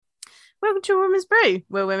Welcome to Women's Brew,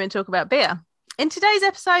 where women talk about beer. In today's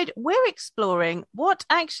episode, we're exploring what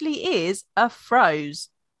actually is a froze.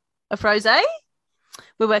 A frosé?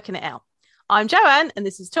 We're working it out. I'm Joanne, and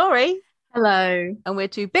this is Tori. Hello. And we're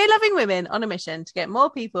two beer-loving women on a mission to get more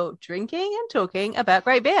people drinking and talking about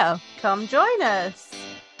great beer. Come join us.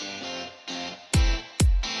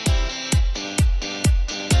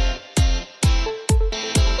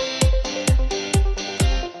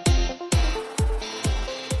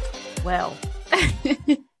 Well,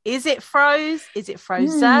 is it froze? Is it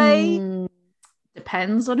frosé?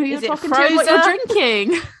 Depends on who you're Is it talking to and what you're Frozer?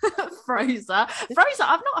 drinking. Frozer. Frozer.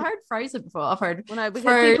 I've not heard Frozen before. I've heard Well, no,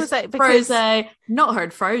 because people say because Froze. Not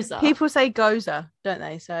heard Frozer. people say goza, don't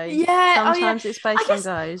they? So Yeah, sometimes it's based I on guess-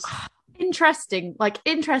 goes. interesting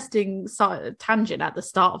tangent at the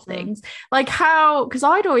start of things. Like how, because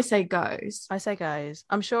I'd always say goes. I say goes.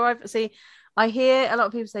 I'm sure I hear a lot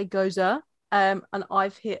of people say goza. And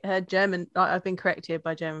I've heard German. I've been corrected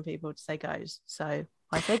by German people to say goes. So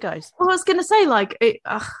I say goes. Well, I was gonna say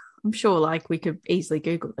I'm sure like we could easily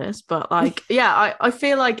Google this, but like yeah, I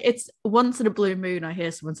feel like it's once in a blue moon I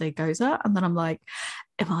hear someone say goza, and then I'm like,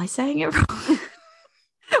 am I saying it wrong?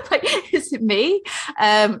 Like, is it me?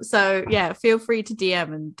 So yeah, feel free to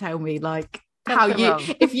DM and tell me like how That's you wrong.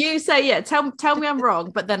 if you say tell me I'm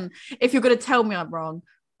wrong, but then if you're gonna tell me I'm wrong,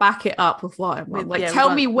 back it up with what I'm wrong. Like tell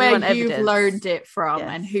me we where want you've evidence. learned it from Yes.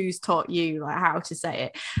 and who's taught you like how to say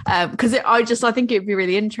it. Because I think it'd be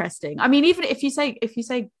really interesting. I mean, even if you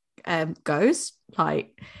say goes,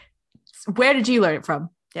 like where did you learn it from?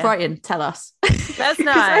 Yeah. Brighton, tell us. That's 'Cause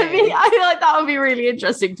nice. I feel like that would be really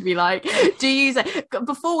interesting to be like, do you say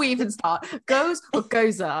before we even start goes or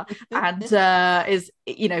goza, and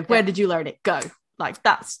where did you learn it? Go. Like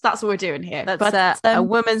that's what we're doing here. That's a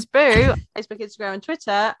Women's Brew, Facebook, Instagram, and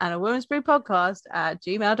Twitter, and a Women's Brew podcast at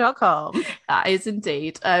gmail.com. That is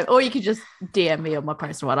indeed. Or you could just DM me on my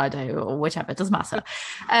personal one, I do, or whichever, it doesn't matter.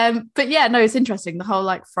 But yeah, no, it's interesting. The whole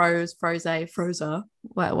like frozer,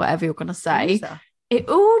 whatever you're gonna say. Frozer. It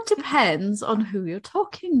all depends on who you're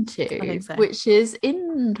talking I to, think so. which is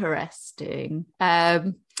interesting.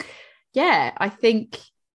 Yeah, I think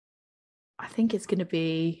it's gonna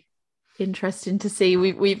be interesting to see.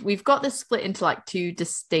 We've got this split into like two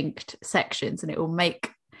distinct sections, and it will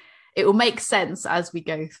make sense as we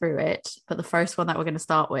go through it. But the first one that we're going to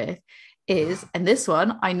start with is, and this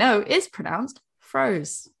one I know is pronounced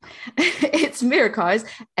froze. It's Miracai's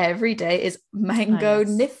Every Day is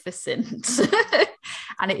Mango-nificent.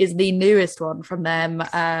 And it is the newest one from them.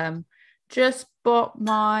 Just bought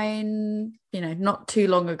mine, not too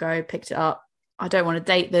long ago, picked it up. I don't want to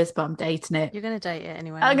date this, but I'm dating it. You're going to date it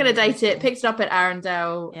anyway. I'm going to date it. Picked it up at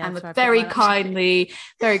Arundel, Yeah, and that's where I very picked mine,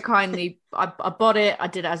 kindly, I bought it. I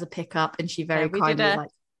did it as a pickup, and she very kindly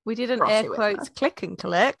We did an brought air it with quotes her. click and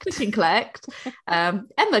collect. clicked and collect.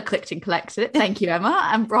 Emma clicked and collected it. Thank you, Emma,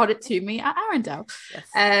 and brought it to me at Arundel.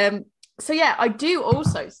 Yes. So yeah, I do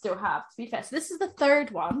also still have, to be fair. So this is the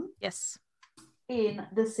third one Yes. in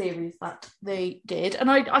the series that they did, and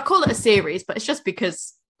I call it a series, but it's just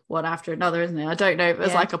because one after another, isn't it? I don't know if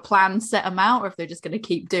there's like a planned set amount or if they're just going to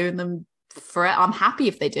keep doing them for it. I'm happy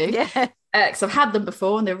if they do. Yeah. Because I've had them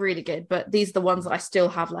before and they're really good, but these are the ones that I still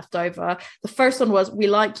have left over. The first one was We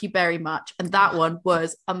Like You Very Much, and that one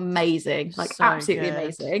was amazing, like So absolutely good.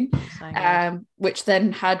 amazing. So good. Which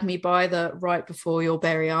then had me buy the Right Before Your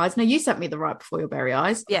Berry Eyes. Now you sent me the Right Before Your Berry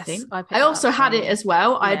Eyes. Yes, I think. I picked I it also up had from it you. as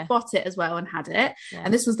well. I Yeah. had bought it as well and had it, Yeah.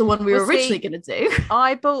 and this was the one we were Well, see, originally going to do.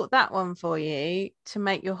 I bought that one for you to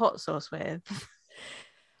make your hot sauce with.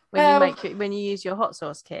 When you use your hot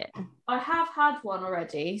sauce kit. I have had one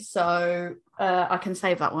already, so I can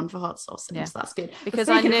save that one for hot sauce. Yeah. So that's good. Because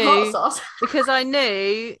But I speaking of knew- hot sauce, Because I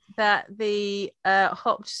knew that the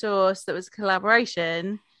hopped sauce that was a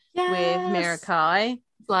collaboration with Yes. Mirakai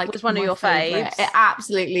like was one of my your favourite. faves. It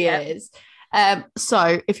absolutely Yeah. is.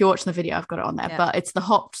 So if you're watching the video, I've got it on there, Yeah. but it's the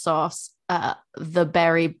hopped sauce, the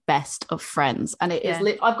very best of friends, and it is.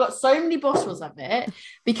 Yeah. I've got so many bottles of it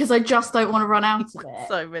because I just don't want to run out of it.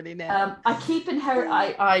 so many now. I keep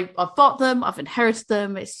I bought them. I've inherited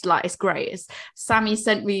them. It's great. Sammy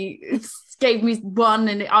gave me one,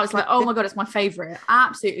 and I was like, oh my god, it's my favorite.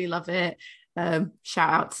 Absolutely love it. Shout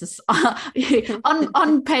out to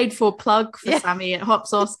unpaid for plug for Yeah. Sammy at Hop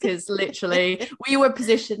Sauce, because literally we were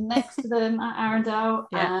positioned next to them at Arundel,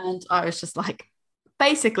 Yeah. and I was just like,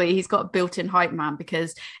 basically he's got a built-in hype man,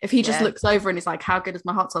 because if he just Yeah. looks over and he's like, how good is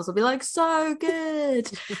my hot sauce, I'll be like, so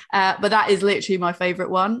good. But that is literally my favorite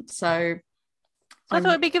one. So I thought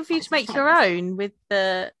it'd be good for you to make your own with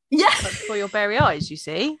the yeah, for your berry eyes. You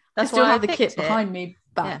see, I that's still why have the picked kit it. behind me,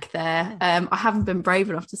 back there. I haven't been brave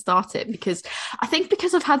enough to start it because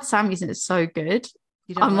I've had Sammy's and it's so good.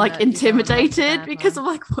 I'm like intimidated because I'm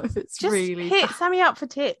like, what if it's just really hit Sammy up for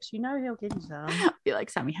tips? You know he'll give you some. I'll be like,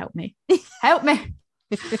 Sammy, help me. Help me.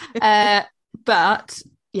 But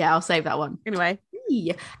yeah, I'll save that one. Anyway.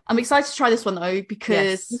 I'm excited to try this one though,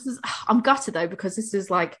 because I'm gutted though, because this is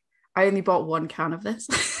like, I only bought one can of this.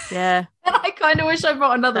 Yeah. And I kind of wish I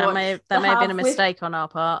bought another one. That may have been a mistake on our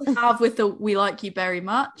part. Have with the We Like You Very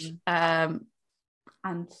Much. And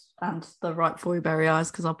the Right For You Berry Eyes,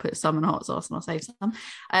 because I'll put some in hot sauce and I'll save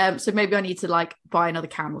some. So maybe I need to like buy another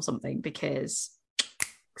can or something, because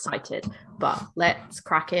excited. But let's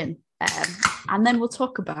crack in. And then we'll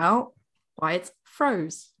talk about why it's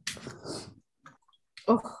froze.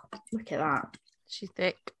 Oh, look at that. She's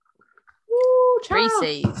thick. Ooh,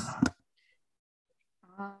 Reese's.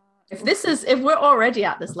 If we're already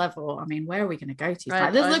at this level, I mean, where are we going to go to?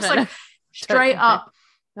 Right, this looks like straight up.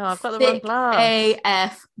 Oh, I've got the wrong glass.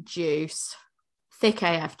 AF juice. Thick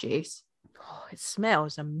AF juice. Oh, it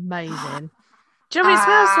smells amazing. Do you know what it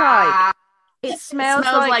smells like? It smells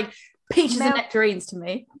like peaches and nectarines to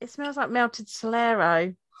me. It smells like melted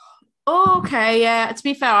Solero. Okay, yeah. To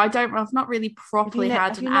be fair, I've not really properly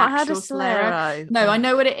had an actual Solero. No, I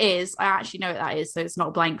know what it is. I actually know what that is, so it's not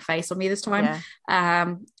a blank face on me this time.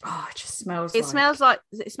 Yeah. It just smells. It smells like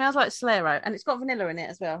Solero, and it's got vanilla in it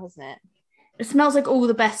as well, hasn't it? It smells like all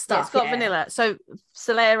the best stuff. It's got vanilla. So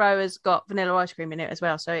Solero has got vanilla ice cream in it as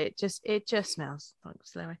well. So it just smells like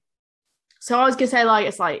Solero. So I was gonna say, like,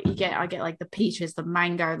 it's like I get like the peaches, the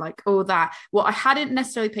mango, like all that. What I hadn't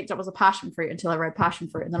necessarily picked up was a passion fruit until I read passion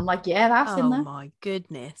fruit, and then I'm like, yeah, that's in there. Oh my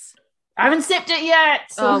goodness! I haven't sipped it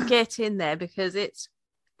yet. Oh, get in there because it's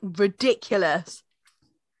ridiculous.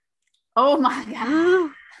 Oh my god!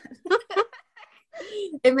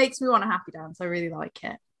 It makes me want a happy dance. I really like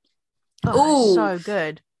it. Oh, so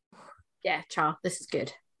good. Yeah, Char, this is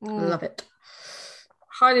good. Love it.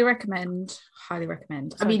 Highly recommend. So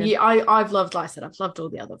I mean, I've loved, like I said, I've loved all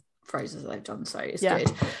the other frozes that they've done, so it's good.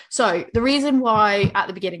 So the reason why at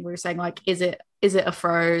the beginning we were saying, like, is it a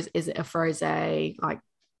froze? Is it a froze? Like,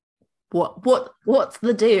 what's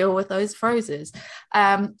the deal with those frozes?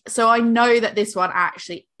 So I know that this one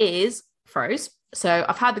actually is froze. So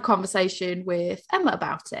I've had the conversation with Emma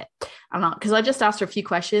about it, and because I just asked her a few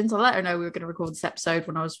questions. I let her know we were going to record this episode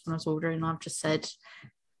when I was ordering, and I've just said,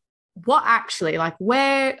 what actually, like,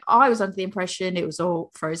 where I was under the impression it was all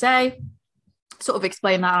froze, sort of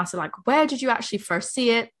explained that. And I said, like, where did you actually first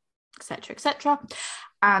see it, etc.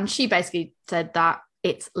 And she basically said that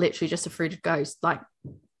it's literally just a fruited ghost. Like,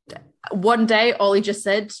 one day Ollie just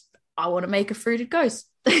said, I want to make a fruited ghost.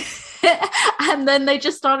 And then they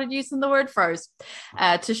just started using the word froze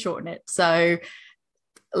to shorten it. So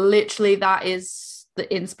literally that is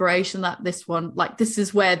the inspiration, that this one, like, this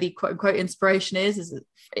is where the quote unquote inspiration is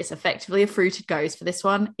it's effectively a fruited ghost. For this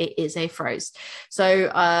one, it is a froze.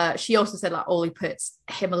 So she also said, like, Ollie puts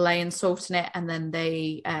Himalayan salt in it, and then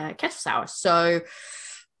they kettle sour. So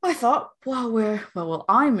I thought, well,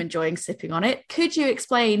 I'm enjoying sipping on it. Could you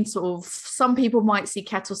explain, sort of, some people might see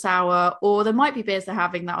kettle sour, or there might be beers they're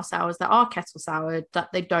having that are sours that are kettle soured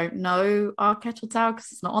that they don't know are kettle sour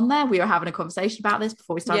because it's not on there. We were having a conversation about this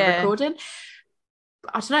before we started recording.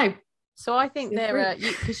 I don't know. So I think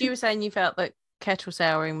because you were saying you felt that kettle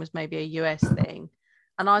souring was maybe a US thing,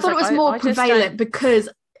 and I thought it was more prevalent because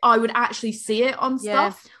I would actually see it on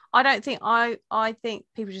stuff. I don't think I think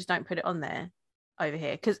people just don't put it on there over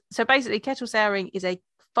here, because so basically kettle souring is a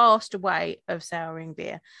faster way of souring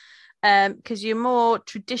beer, because your more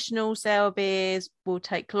traditional sour beers will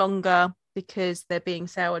take longer because they're being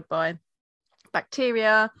soured by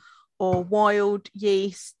bacteria or wild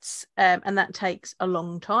yeasts, and that takes a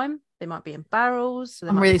long time. They might be in barrels. So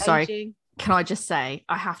I'm really sorry. Can I just say,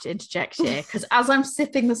 I have to interject here, because as I'm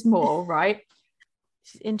sipping this more, right?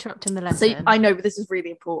 She's interrupting the lesson. So I know, but this is really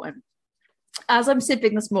important. As I'm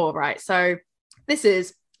sipping this more, right? So this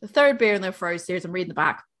is the third beer in the froze series. I'm reading the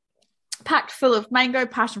back. Packed full of mango,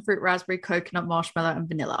 passion fruit, raspberry, coconut, marshmallow, and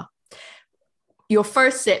vanilla. Your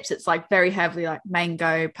first sips, it's like very heavily like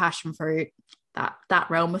mango, passion fruit, that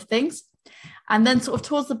realm of things. And then sort of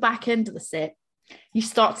towards the back end of the sip, you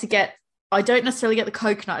start to get, I don't necessarily get the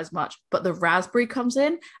coconut as much, but the raspberry comes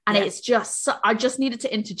in, and it's just, I just needed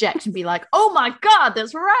to interject and be like, oh my God,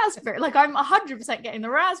 there's raspberry. Like, I'm 100% getting the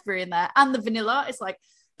raspberry in there. And the vanilla, it's like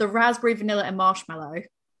the raspberry, vanilla, and marshmallow.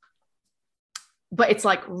 But it's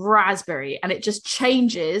like raspberry, and it just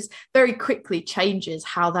very quickly changes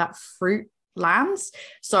how that fruit lands.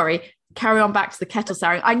 Sorry, carry on back to the kettle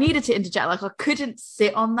souring. I needed to interject, like, I couldn't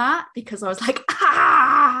sit on that because I was like,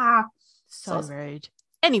 so rude.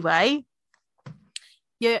 Anyway,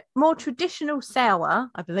 Your more traditional sour,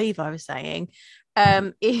 I believe I was saying,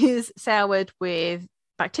 is soured with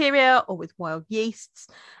bacteria or with wild yeasts,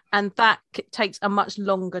 and that takes a much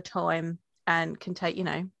longer time and can take,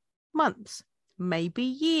 months, maybe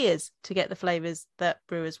years to get the flavors that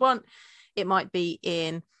brewers want. It might be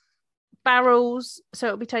in barrels, so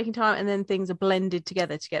it'll be taking time, and then things are blended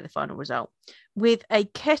together to get the final result. With a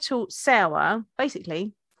kettle sour,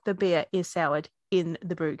 basically the beer is soured in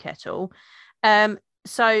the brew kettle.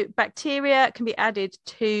 So bacteria can be added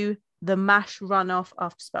to the mash runoff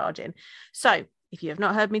after sparging. So if you have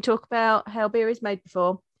not heard me talk about how beer is made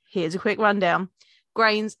before, here's a quick rundown.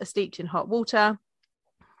 Grains are steeped in hot water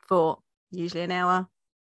for usually an hour,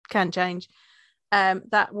 can change.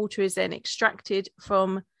 That water is then extracted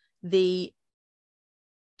from the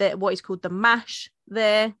what is called the mash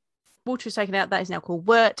there. Water is taken out. That is now called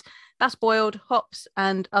wort. That's boiled. Hops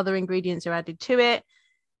and other ingredients are added to it.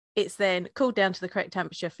 It's then cooled down to the correct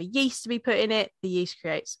temperature for yeast to be put in it. The yeast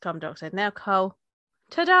creates carbon dioxide and alcohol.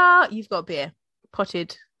 Ta-da! You've got beer.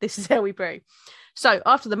 Potted. This is how we brew. So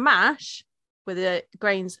after the mash, where the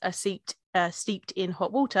grains are steeped in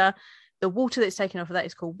hot water, the water that's taken off of that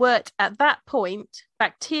is called wort. At that point,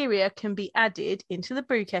 bacteria can be added into the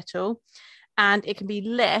brew kettle and it can be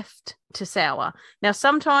left to sour. Now,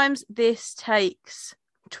 sometimes this takes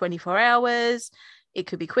 24 hours. It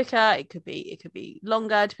could be quicker. It could be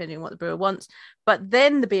longer, depending on what the brewer wants. But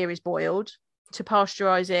then the beer is boiled to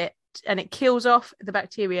pasteurize it, and it kills off the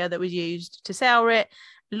bacteria that was used to sour it,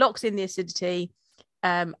 locks in the acidity,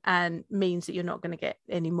 and means that you're not going to get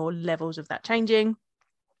any more levels of that changing.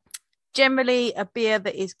 Generally, a beer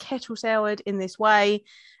that is kettle soured in this way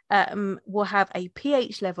will have a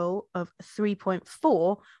pH level of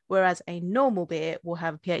 3.4, whereas a normal beer will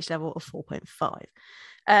have a pH level of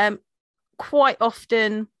 4.5. Quite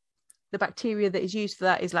often, the bacteria that is used for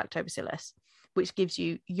that is lactobacillus, which gives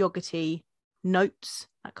you yogurty notes,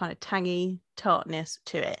 that kind of tangy tartness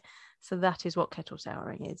to it. So that is what kettle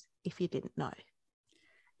souring is, if you didn't know.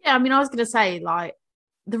 Yeah, I mean, I was going to say, like,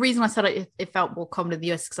 the reason I said it felt more common in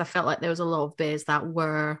the US because I felt like there was a lot of beers that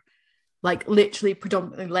were like literally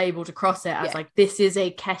predominantly labeled across it as like, this is a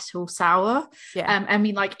kettle sour. Yeah. I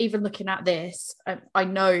mean, like, even looking at this, I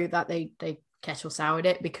know that they kettle soured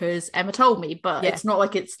it because Emma told me, but it's not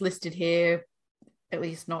like it's listed here, at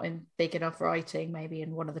least not in big enough writing, maybe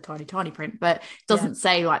in one of the tiny print, but it doesn't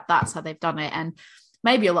say like that's how they've done it. And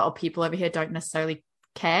maybe a lot of people over here don't necessarily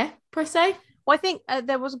care per se. Well, I think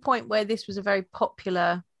there was a point where this was a very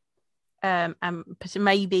popular and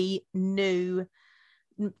maybe new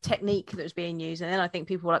technique that was being used, and then I think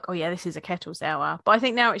people were like, oh yeah, this is a kettle sour. But I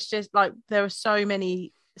think now it's just like there are so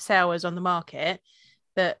many sours on the market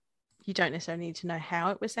that you don't necessarily need to know how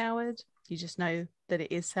it was soured. You just know that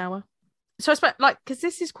it is sour. So I suppose, like, because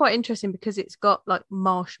this is quite interesting because it's got like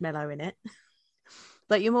marshmallow in it.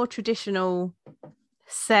 Like your more traditional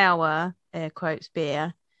sour, air quotes,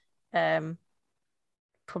 beer,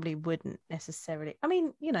 probably wouldn't necessarily. I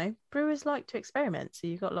mean, brewers like to experiment, so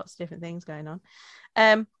you've got lots of different things going on.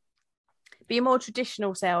 But your more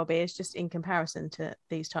traditional sour beers, just in comparison to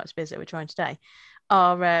these types of beers that we're trying today,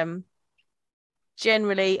 are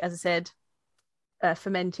generally, as I said,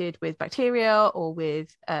 fermented with bacteria or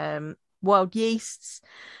with wild yeasts,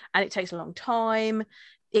 and it takes a long time.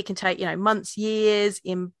 It can take, months, years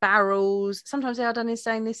in barrels. Sometimes they are done in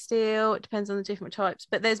stainless steel. It depends on the different types,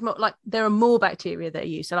 but there are more bacteria that are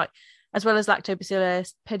used. So, like, as well as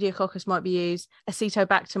lactobacillus, pediococcus might be used,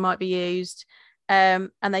 acetobacter might be used,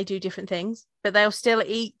 and they do different things. But they'll still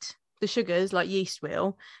eat the sugars like yeast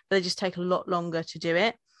will, but they just take a lot longer to do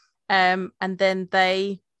it. And then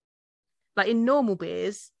they, like in normal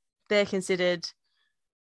beers, they're considered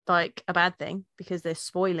like a bad thing because they're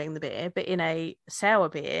spoiling the beer. But in a sour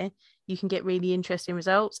beer, you can get really interesting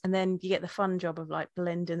results, and then you get the fun job of like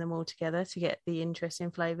blending them all together to get the interesting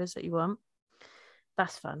flavors that you want.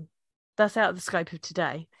 That's fun. That's out of the scope of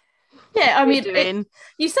today. Yeah, I mean,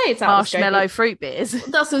 you say it's out marshmallow of the scope fruit beers. That's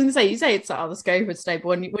what I was going to say. You say it's out of the scope of today, but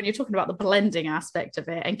when you're talking about the blending aspect of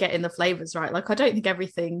it and getting the flavors right, like I don't think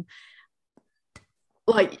everything.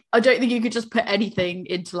 Like, I don't think you could just put anything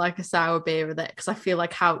into like a sour beer with it, because I feel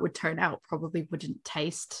like how it would turn out probably wouldn't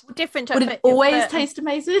taste different. Would it always taste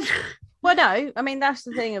amazing? Well, no, I mean that's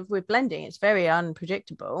the thing with blending; it's very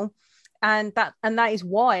unpredictable, and that is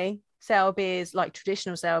why sour beers, like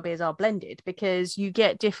traditional sour beers, are blended, because you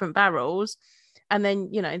get different barrels, and then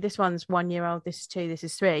this one's 1 year old, this is 2, this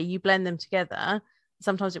is 3. You blend them together.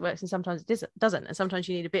 Sometimes it works, and sometimes it doesn't, and sometimes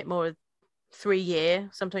you need a bit more 3 year.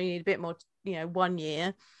 Sometimes you need a bit more 1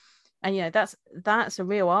 year, and that's a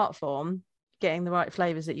real art form, getting the right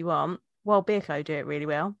flavors that you want. Well, Beer Co do it really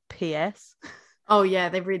well. PS. Oh yeah,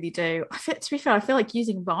 they really do. To be fair, I feel like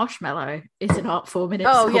using marshmallow is an art form in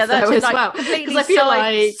Oh itself. yeah, that's as like well. completely I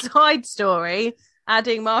feel side story.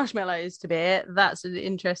 Adding marshmallows to beer, that's an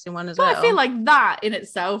interesting one as but well. I feel like that in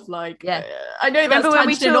itself, like, yeah, I know Remember that's when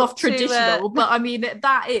we tangent off talked to, traditional, but I mean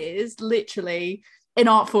that is literally an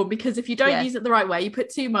art form, because if you don't use it the right way, you put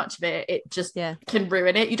too much of it, it just can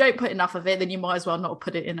ruin it. You don't put enough of it, then you might as well not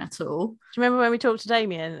put it in at all. Do you remember when we talked to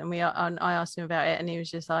Damien and I asked him about it, and he was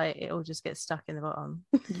just like, it all just gets stuck in the bottom?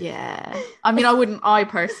 Yeah, I mean, I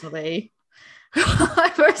personally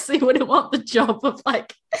wouldn't want the job of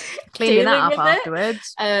like cleaning that up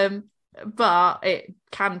afterwards. But it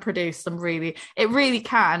can produce some it really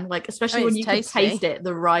can, like, especially when you can taste it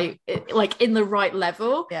like in the right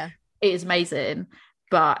level. Yeah, it is amazing.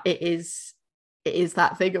 But it is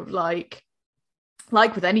that thing of like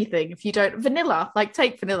with anything, if you don't take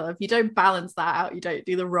vanilla, if you don't balance that out, you don't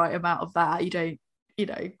do the right amount of that,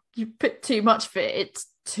 you put too much of it, it's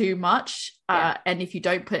too much. And if you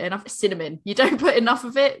don't put enough cinnamon, you don't put enough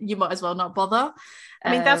of it, you might as well not bother.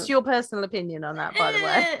 I mean, that's your personal opinion on that, by the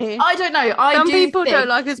way. I don't know. Some people don't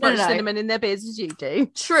like as much cinnamon in their beers as you do.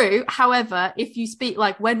 True. However, if you speak,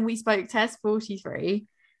 like when we spoke Test 43,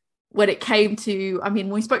 when it came to, I mean,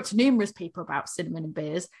 we spoke to numerous people about cinnamon in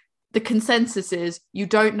beers, the consensus is you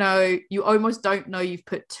almost don't know you've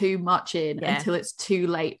put too much in until it's too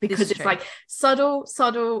late, because it's like subtle,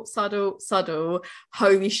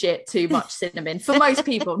 holy shit, too much cinnamon for most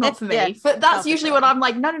people, not for me. But that's usually when I'm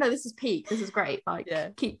like, no, this is peak, this is great, like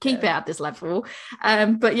keep it at this level.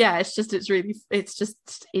 But yeah, it's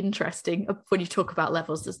just interesting when you talk about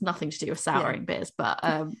levels. There's nothing to do with souring beers, but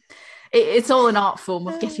it's all an art form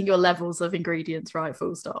of getting your levels of ingredients right,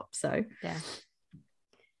 full stop. So yeah.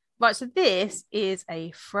 Right, so this is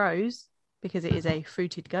a froze because it is a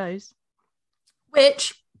fruited goes,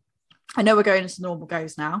 which I know we're going into normal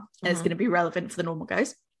goes now, and it's going to be relevant for the normal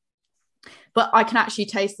goes, but I can actually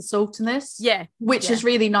taste the salt in this, which is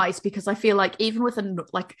really nice, because I feel like even with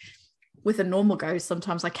a normal goes,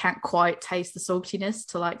 sometimes I can't quite taste the saltiness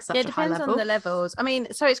to like such a high level. It depends on the levels. I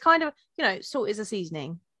mean, so it's kind of, salt is a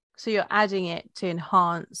seasoning, so you're adding it to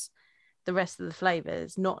enhance the rest of the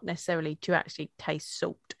flavors, not necessarily to actually taste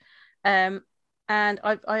salt. And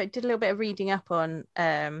I did a little bit of reading up on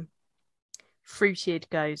fruited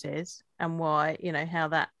goses and why, how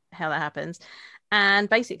that happens. And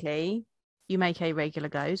basically you make a regular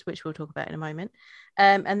gose, which we'll talk about in a moment,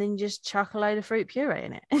 and then you just chuck a load of fruit puree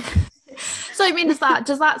in it. So I mean, does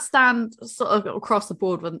that stand sort of across the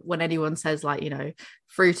board when anyone says, like,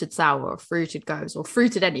 fruited sour or fruited gose or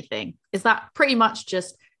fruited anything? Is that pretty much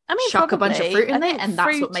just chuck probably a bunch of fruit in it, and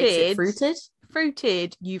that's what makes it fruited?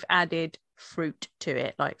 Fruited, you've added fruit to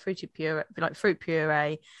it, like fruited puree, like fruit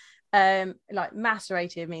puree. Like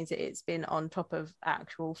macerated means that it's been on top of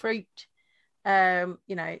actual fruit.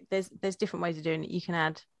 There's different ways of doing it. You can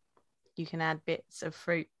add bits of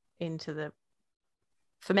fruit into the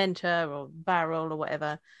fermenter or barrel or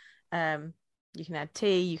whatever. You can add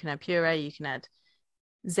tea, you can add puree, you can add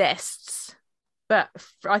zests. But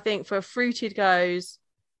I think for a fruited goes,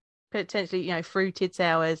 potentially, fruited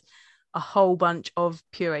sours, a whole bunch of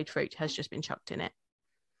pureed fruit has just been chucked in it.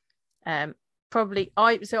 I've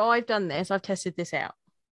done this, I've tested this out.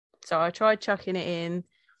 So I tried chucking it in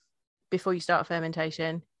before you start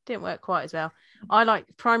fermentation. Didn't work quite as well. I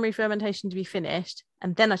like primary fermentation to be finished,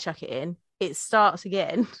 and then I chuck it in. It starts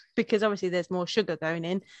again because obviously there's more sugar going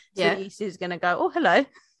in. So the yeast is going to go, oh, hello.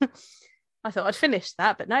 I thought I'd finished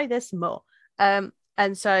that, but no, there's some more. And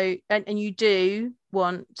so you do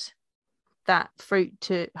want that fruit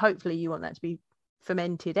to, hopefully you want that to be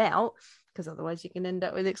fermented out, because otherwise you can end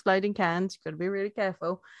up with exploding cans. You've got to be really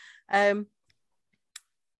careful. And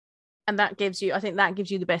that gives you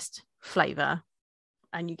the best flavor,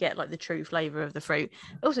 and you get like the true flavor of the fruit.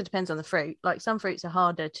 It also depends on the fruit. Like some fruits are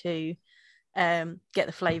harder to get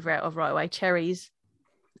the flavor out of right away. Cherries,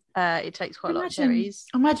 it takes quite a lot of cherries.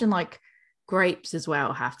 Imagine like grapes as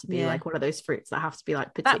well have to be like one of those fruits that have to be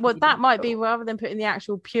like that might be, rather than putting the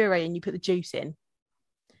actual puree in, you put the juice in.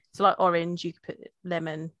 So like orange, you could put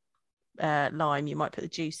lemon, lime, you might put the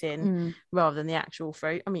juice in rather than the actual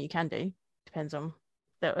fruit. I mean, you can do, depends on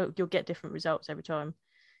that. You'll get different results every time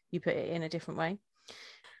you put it in a different way.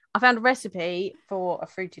 I found a recipe for a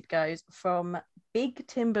fruited goes from Big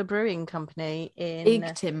Timber Brewing Company in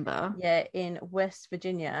West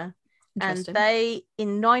Virginia. And they,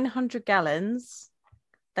 in 900 gallons,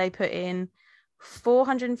 they put in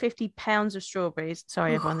 450 pounds of strawberries.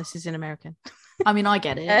 Sorry, everyone, this is in American. I mean, I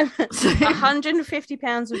get it. 150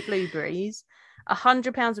 pounds of blueberries,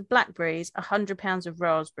 100 pounds of blackberries, 100 pounds of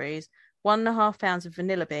raspberries, 1.5 pounds of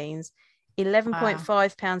vanilla beans,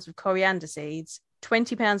 11.5 pounds of coriander seeds,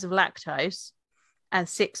 20 pounds of lactose, and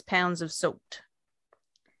 6 pounds of salt.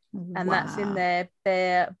 And that's in their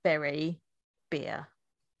Bearberry beer,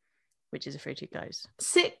 which is a Fruity Goes.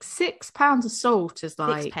 6 pounds of salt is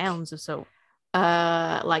like 6 pounds of salt.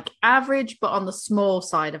 Like average, but on the small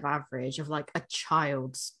side of average of like a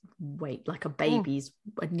child's weight, like a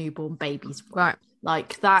newborn baby's weight. Right.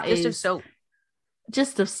 Like that just is of salt.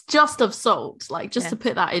 Just of salt. Like to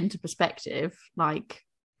put that into perspective, like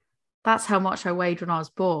that's how much I weighed when I was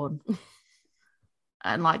born.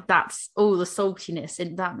 And like that's all the saltiness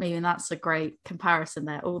in that. Meaning that's a great comparison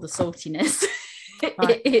there. All the saltiness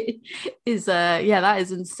right. is that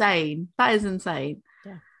is insane. That is insane.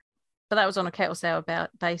 Yeah, but that was on a kettle sour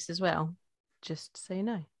base as well. Just so you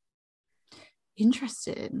know.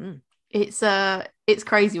 Interesting. It's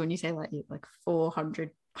crazy when you say like 400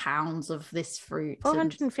 pounds of this fruit,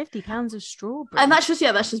 450 pounds of strawberry, and that's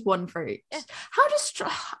just one fruit. Yeah. How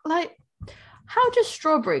does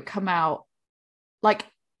strawberry come out? Like,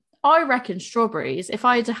 I reckon strawberries, if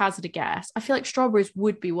I had to hazard a guess, I feel like strawberries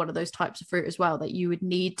would be one of those types of fruit as well that you would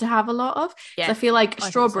need to have a lot of. Yeah, I feel like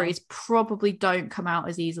strawberries probably don't come out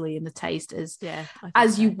as easily in the taste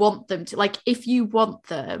as you want them to. Like, if you want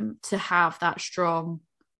them to have that strong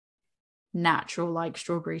natural like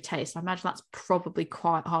strawberry taste, I imagine that's probably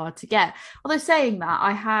quite hard to get. Although saying that,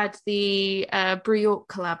 I had the Brew York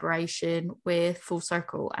collaboration with Full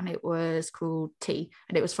Circle, and it was called Tea,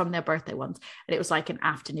 and it was from their birthday ones, and it was like an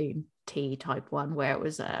afternoon tea type one where it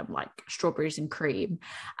was like strawberries and cream,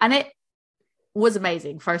 and it was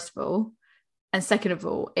amazing, first of all, and second of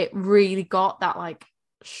all, it really got that like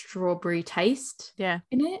strawberry taste in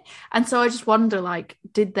it. And so I just wonder, like,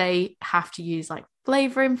 did they have to use like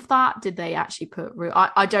flavoring for that? Did they actually put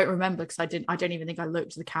I don't remember, because I don't even think I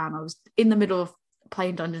looked at the can. I was in the middle of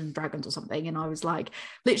playing Dungeons and Dragons or something, and I was like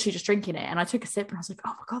literally just drinking it, and I took a sip and I was like,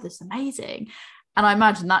 oh my god, this is amazing. And I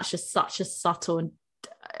imagine that's just such a subtle and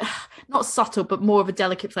not subtle but more of a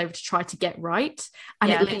delicate flavor to try to get right.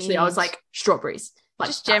 And it literally, I was like, strawberries. Like,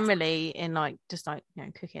 just generally in like just like, you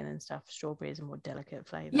know, cooking and stuff, strawberry is a more delicate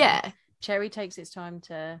flavor. Yeah, cherry takes its time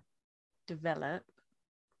to develop.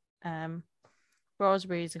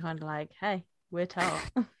 Raspberries are kind of like, hey, we're tart.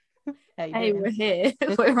 Hey, we're here.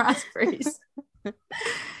 We're raspberries.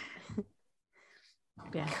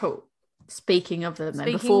 Yeah, cool. Speaking of them,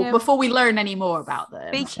 then before we learn any more about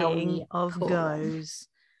them, speaking of goes,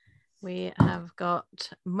 we have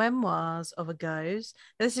got Memoirs of a Goes.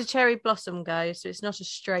 This is a cherry blossom goes, so it's not a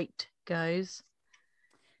straight goes.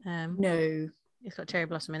 No, it's got cherry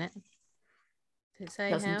blossom in it. Does it say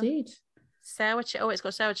does indeed. It's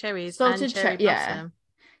got sour cherries salted and cherry blossom. Yeah.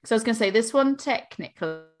 So I was going to say, this one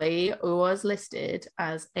technically was listed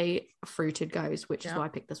as a fruited goes, which is why I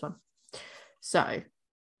picked this one. So,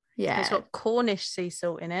 yeah, it's got Cornish sea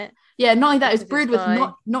salt in it. Yeah, not only that, it's brewed with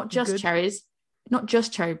not just cherries, not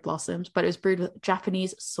just cherry blossoms, but it was brewed with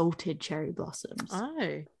Japanese salted cherry blossoms.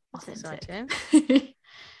 Oh, that's exciting.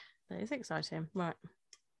 That is exciting, right?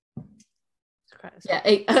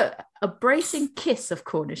 Yeah, a bracing kiss of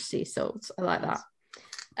Cornish sea salt. I like that.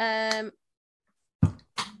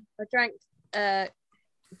 I drank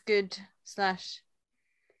Good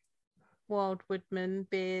 / Wild Woodman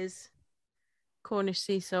beers Cornish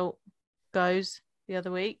sea salt goes the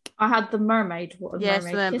other week. I had the mermaid one. Yes,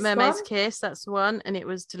 the Mermaid's Kiss, that's the one, and it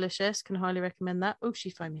was delicious. Can highly recommend that. Oh, she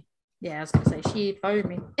phoned me. Yeah, I was gonna say she phoned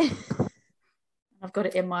me. I've got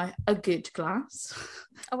it in a good glass.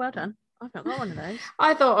 Oh, well done. I've not got one of those.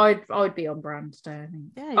 I thought I'd be on brand today, I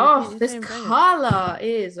think. Yeah, this colour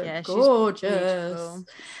is gorgeous.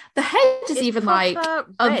 The head is even like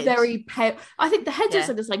a very pale. I think the head is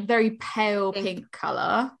like this like very pale pink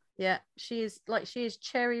colour. Yeah, she is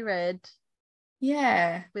cherry red.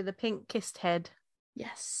 Yeah, with a pink kissed head.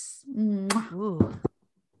 Yes. Ooh.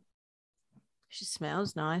 She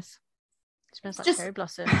smells nice. It smells like cherry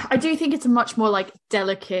blossom. I do think it's a much more like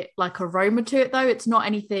delicate like aroma to it, though. It's not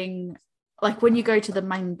anything like when you go to the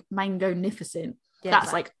Mango-nificent. Yeah,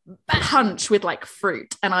 that's like punch with like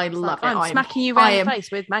fruit, and I love it. I'm smacking you around the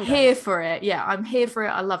face with mango. Here for it. Yeah, I'm here for it.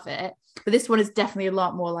 I love it. But this one is definitely a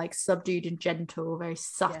lot more like subdued and gentle, very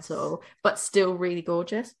subtle, but still really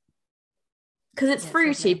gorgeous. Because it's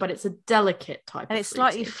fruity, but it's a delicate type and of it's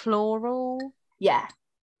fruity. Slightly floral. Yeah.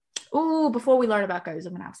 Oh, before we learn about goes,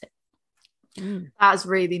 I'm gonna have it. That's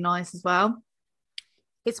really nice as well.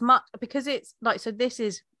 It's much because it's like, so this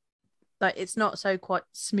is like, it's not so quite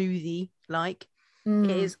smoothie like.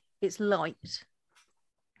 It's light.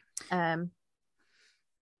 And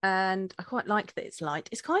I quite like that it's light.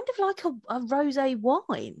 It's kind of like a rosé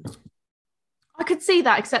wine. I could see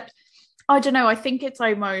that, except I don't know, I think it's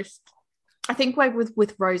almost I think like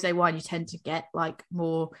with rosé wine, you tend to get like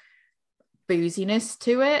more booziness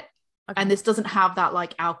to it, and this doesn't have that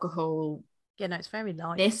like alcohol. Yeah, no, it's very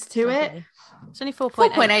light. To it. It's only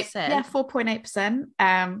 4.8%. Yeah,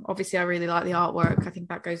 4.8%. Obviously, I really like the artwork. I think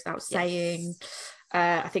that goes without saying.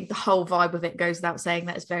 I think the whole vibe of it goes without saying.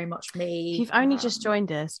 That is very much me. If you've only just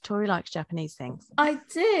joined us, Tori likes Japanese things. I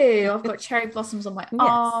do. I've got cherry blossoms on my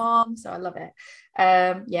arm, so I love it.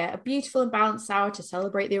 A beautiful and balanced sour to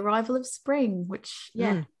celebrate the arrival of spring, which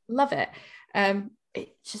love it.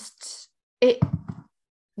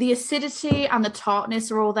 The acidity and the tartness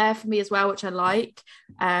are all there for me as well, which I like.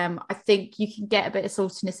 I think you can get a bit of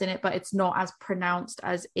saltiness in it, but it's not as pronounced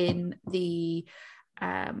as in the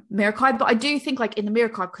Mirakai. But I do think like in the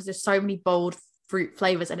Mirakai, because there's so many bold fruit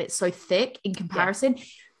flavors and it's so thick in comparison,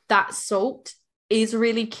 that salt is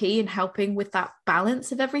really key in helping with that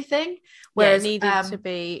balance of everything. Whereas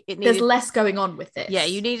there's less going on with this. Yeah,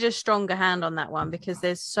 you need a stronger hand on that one because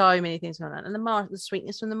there's so many things going on. And the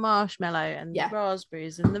sweetness from the marshmallow and the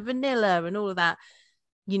raspberries and the vanilla and all of that.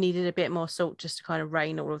 You needed a bit more salt just to kind of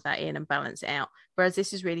rein all of that in and balance it out. Whereas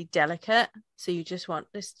this is really delicate. So you just want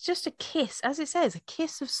this, just a kiss, as it says, a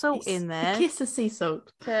kiss of salt in there. A kiss of sea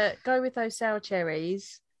salt. To go with those sour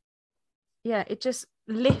cherries. Yeah, it just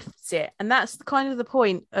lifts it. And that's kind of the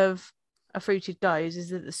point of a fruited goes,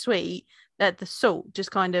 is that the salt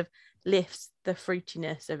just kind of lifts the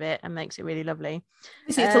fruitiness of it and makes it really lovely.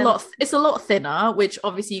 It's a lot thinner, which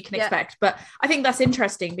obviously you can expect. But I think that's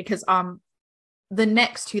interesting because the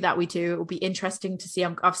next two that we do, it will be interesting to see.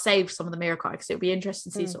 I've saved some of the Mirakai because it'll be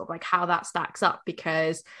interesting to see sort of like how that stacks up,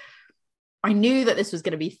 because I knew that this was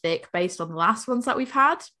going to be thick based on the last ones that we've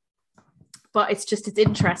had. But it's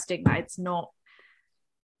interesting that it's not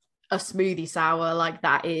a smoothie sour. Like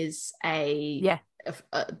that is they've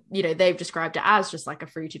described it as just like a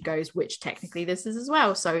fruited goes, which technically this is as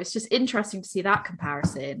well. So it's just interesting to see that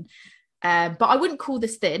comparison. But I wouldn't call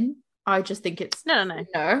this thin. I just think it's no.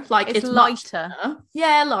 Like it's lighter.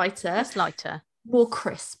 Lighter. It's lighter. More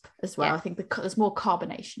crisp as well. Yeah. I think there's more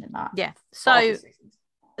carbonation in that. Yeah. So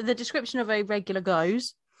the description of a regular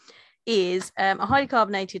goes is a highly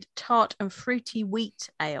carbonated, tart and fruity wheat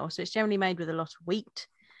ale. So it's generally made with a lot of wheat,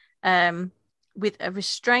 with a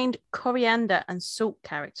restrained coriander and salt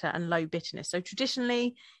character and low bitterness. So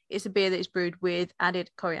traditionally, it's a beer that is brewed with added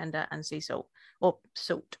coriander and sea salt, or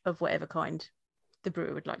salt of whatever kind the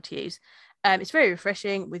brewer would like to use. It's very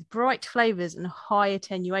refreshing with bright flavors and high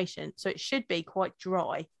attenuation. So it should be quite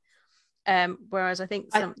dry. Whereas I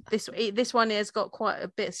think this one has got quite a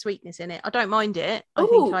bit of sweetness in it. I don't mind it. I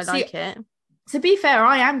like it. To be fair,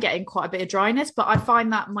 I am getting quite a bit of dryness, but I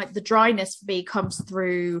find that the dryness for me comes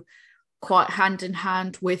through quite hand in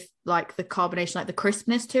hand with like the carbonation, like the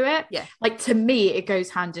crispness to it. Yeah. Like to me, it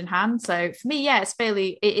goes hand in hand. So for me, it's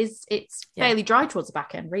fairly dry towards the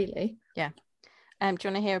back end, really. Yeah. Do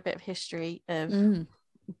you want to hear a bit of history of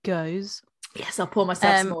goes? Yes, I'll pour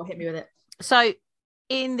myself some more. Hit me with it. So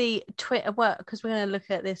in the Twitter work, because we're going to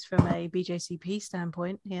look at this from a BJCP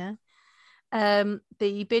standpoint here,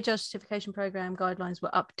 the Beer Judge Certification Program guidelines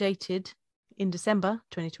were updated in December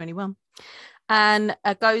 2021, and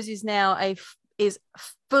goes is now is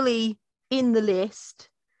fully in the list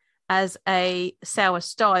as a sour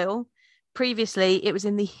style. Previously, it was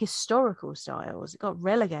in the historical styles. It got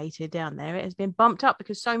relegated down there. It has been bumped up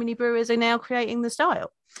because so many brewers are now creating the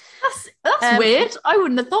style. That's weird. I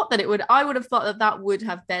wouldn't have thought that it would. I would have thought that would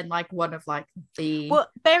have been like one of like the. Well,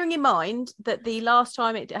 bearing in mind that the last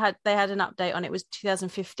time they had an update on it was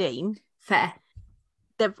 2015. Fair.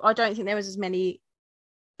 I don't think there was as many.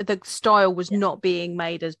 The style was not being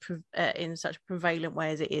made as in such a prevalent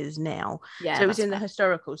way as it is now. Yeah, so it was in the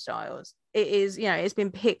historical styles. It is, it's been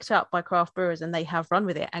picked up by craft brewers and they have run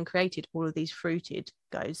with it and created all of these fruited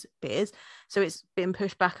goes beers. So it's been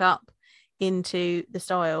pushed back up into the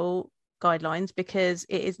style guidelines because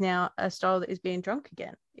it is now a style that is being drunk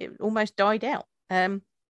again. It almost died out.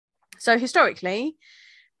 So historically,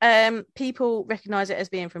 people recognize it as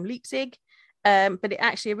being from Leipzig. But it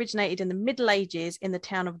actually originated in the Middle Ages in the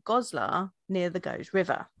town of Goslar near the Goes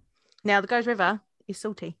River. Now, the Goes River is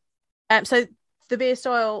salty. So the beer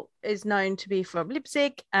style is known to be from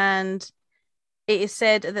Leipzig, and it is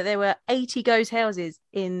said that there were 80 Goes houses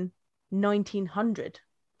in 1900.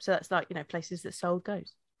 So that's like, places that sold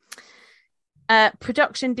Goes.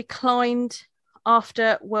 Production declined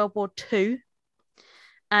after World War II,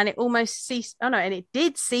 and it almost ceased. And it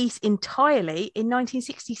did cease entirely in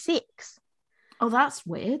 1966. Oh, that's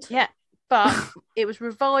weird. Yeah, but it was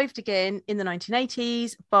revived again in the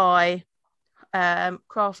 1980s by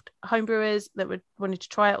craft homebrewers that wanted to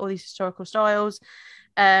try out all these historical styles.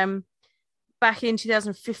 Back in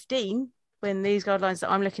 2015, when these guidelines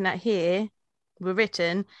that I'm looking at here were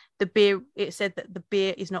written, it said that the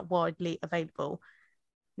beer is not widely available.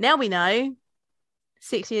 Now we know,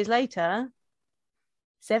 6 years later,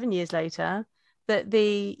 7 years later, that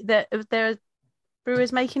there are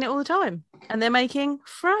brewers making it all the time, and they're making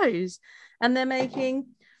Froze, and they're making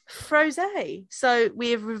Frosé. So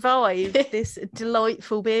we have revived this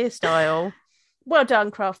delightful beer style. Well done,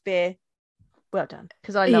 craft beer. Well done,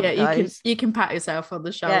 because I love those. You can pat yourself on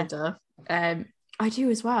the shoulder. Yeah. I do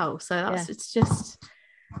as well. So it's just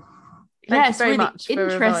it's very really much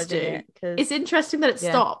interesting. It's interesting that it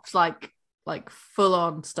stopped, like full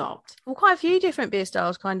on stopped. Well, quite a few different beer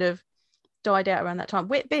styles kind of died out around that time.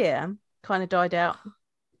 Wit beer kind of died out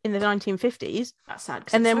in the 1950s. That's sad.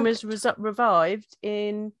 And then was revived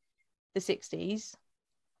in the 60s.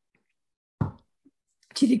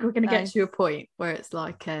 Do you think we're going to get to a point where it's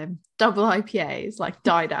like double IPAs like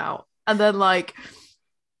died out, and then like,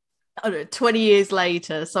 I don't know, 20 years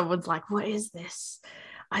later, someone's like, what is this?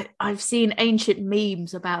 I've seen ancient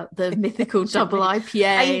memes about the mythical double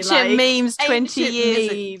IPA. Ancient memes 20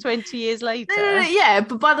 years later. No, yeah,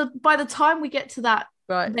 but by the time we get to that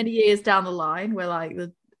many years down the line, where like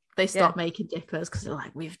they start making dippers because they're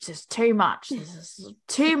like, we've just too much. There's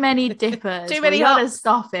too many dippers. Too many. We gotta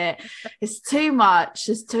stop it. It's too much.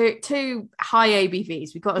 It's too high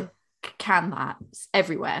ABVs. We've got to can that. It's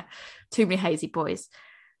everywhere. Too many hazy boys.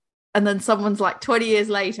 And then someone's like 20 years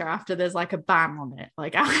later, after there's like a ban on it,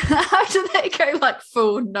 like after they go like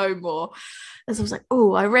full no more. And so I was like,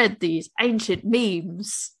 oh, I read these ancient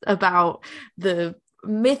memes about the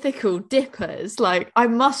mythical dippers. Like, I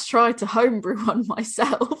must try to homebrew one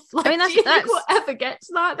myself. Like, I mean, do you think we'll ever get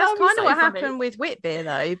to that? That's kind of what happened with wit beer,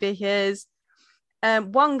 though, because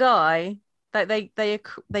one guy, that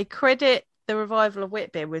they credit the revival of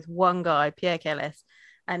wit beer with one guy, Pierre Kellis,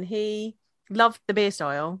 and he loved the beer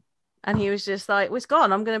style. And he was just like, well, it's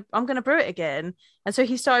gone. I'm gonna brew it again. And so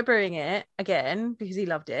he started brewing it again because he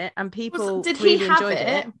loved it, and people really enjoyed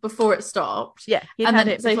it before it stopped. Yeah, he had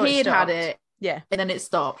it. Yeah, and then it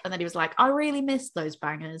stopped, and then he was like, I really miss those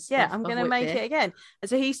bangers. Yeah, I'm gonna make it again. And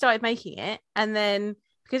so he started making it, and then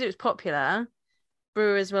because it was popular,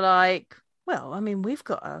 brewers were like, well, I mean, we've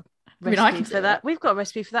got a recipe for that. We've got a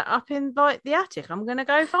recipe for that up in like the attic. I'm gonna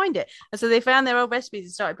go find it. And so they found their old recipes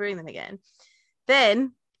and started brewing them again.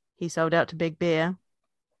 Then he sold out to Big Beer.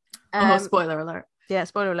 Spoiler alert. Yeah,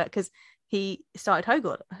 spoiler alert, because he started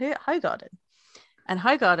Hoegaarden. And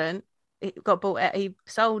Hoegaarden, it got bought out. He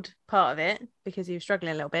sold part of it because he was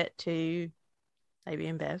struggling a little bit to maybe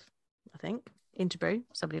InBev, I think, Interbrew,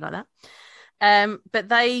 somebody like that. But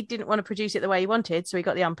they didn't want to produce it the way he wanted, so he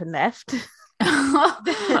got the ump and left. And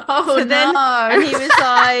he was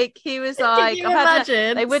like, can you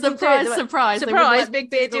imagine? They wouldn't surprise.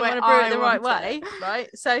 Big Beer didn't want to brew it the right way, right?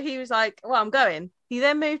 So he was like, well, I'm going. He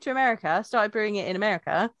then moved to America, started brewing it in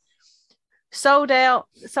America, sold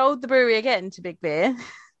the brewery again to Big Beer.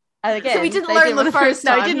 And again, so he didn't learn the first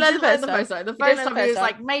time. No, he didn't learn the first time. The first time he was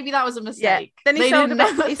like, maybe that was a mistake. Yeah. Then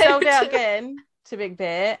he sold out again to Big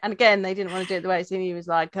Beer, and again they didn't want to do it the way. So he was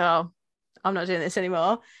like, oh, I'm not doing this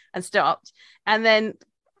anymore, and stopped. And then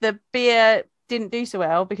the beer didn't do so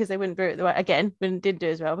well because they wouldn't brew it the way, again, didn't do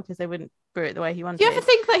as well because they wouldn't brew it the way he wanted. Do you ever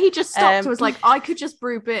think that he just stopped and was like, I could just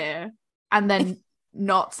brew beer and then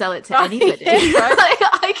not sell it to anybody? Right? Like,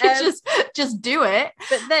 I could just do it,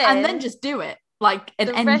 but then, and then just do it, like, and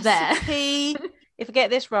end there. If I get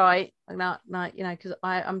this right, because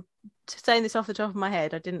I'm saying this off the top of my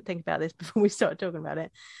head, I didn't think about this before we started talking about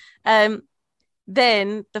it.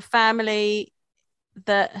 Then the family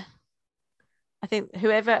that, I think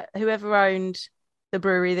whoever owned the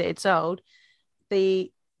brewery that it sold,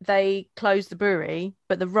 they closed the brewery,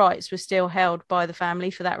 but the rights were still held by the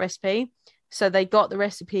family for that recipe. So they got the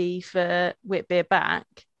recipe for wit beer back,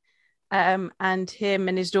 and him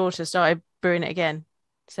and his daughter started brewing it again.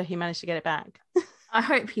 So he managed to get it back. I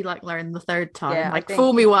hope he learned the third time. Yeah,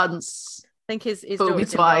 fool me once. I think his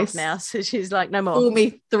daughter's twice now, so she's like, no more. Fool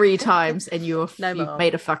me 3 times and you've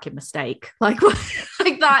made a fucking mistake. Like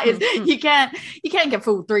that is, you can't get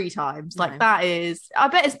fooled 3 times. Like, that is, I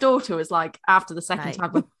bet his daughter was like, after the second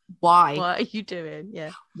time, like, why? What are you doing?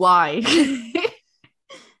 Yeah. Why? And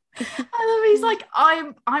then he's like,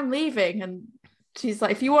 I'm leaving, and she's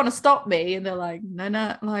like, if you want to stop me, and they're like,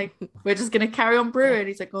 no, like, we're just gonna carry on brewing.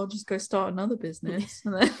 He's like, I'll just go start another business.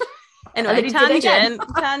 And then anyway,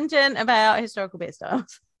 tangent about historical beer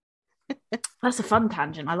styles. That's a fun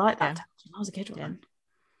tangent. I like that tangent. That was a good one.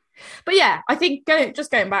 But yeah, I think going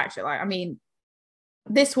back to it, like, I mean,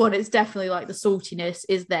 this one is definitely like the saltiness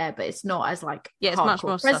is there, but it's not as like it's much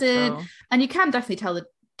more present, subtle. and you can definitely tell the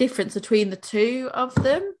difference between the two of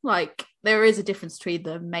them. Like there is a difference between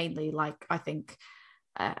them, mainly. Like I think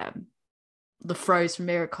the Froze from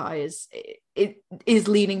Mirakai is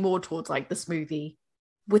leaning more towards like the smoothie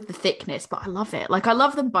with the thickness, but I love it. Like I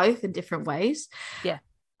love them both in different ways. Yeah.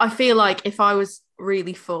 I feel like if I was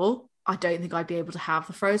really full, I don't think I'd be able to have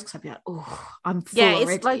the Froze because I'd be like, oh, I'm full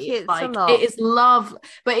already. It's like it's like a lot. it is lovely,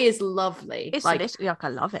 but it is lovely. It's like I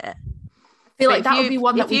love it. I feel like that would be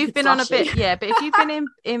one that you've been on a bit, yeah. But if you've been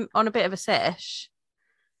in on a bit of a sesh,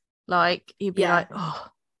 like you'd be like, oh,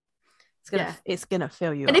 it's gonna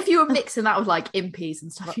fill you. And up. if you were mixing that with like impies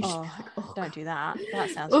and stuff, you'd just be like, oh, don't do that.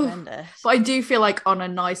 That sounds horrendous. But I do feel like on a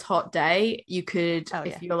nice hot day, you could,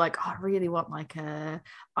 if you're like, oh, I really want like a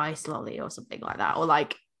ice lolly or something like that, or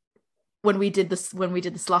like when we did the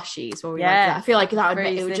slushies, where I feel like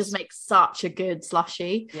it would just make such a good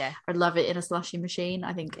slushie. Yeah, I'd love it in a slushie machine.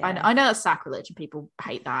 I think I know that's sacrilege and people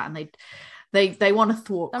hate that, and they want to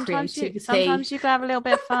thwart creativity. Sometimes you can have a little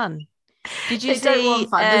bit of fun. Did you see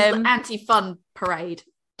there's the anti-fun parade?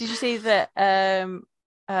 Did you see that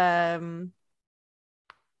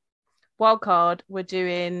Wildcard were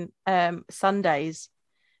doing Sundays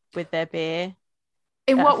with their beer?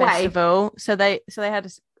 In what festival? way? So they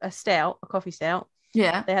had a stout, a coffee stout.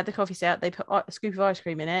 Yeah. They had the coffee stout. They put a scoop of ice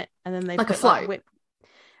cream in it, and then they like put a float.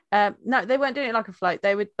 No, they weren't doing it like a float.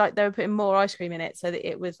 They were putting more ice cream in it, so that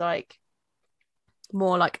it was like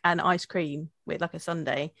more like an ice cream with like a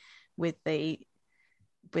sundae with the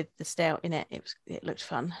stout in it. It looked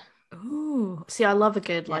fun. Ooh, see, I love a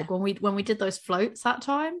good like when we did those floats that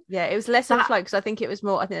time. Yeah, it was less of a float because I think there's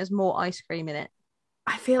more ice cream in it.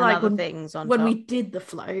 I feel like when we did the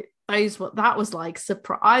float, that was like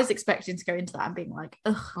surprise. I was expecting to go into that and being like,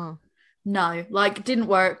 ugh, no, like didn't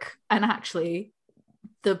work. And actually,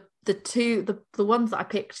 the ones that I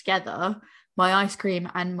picked together, my ice cream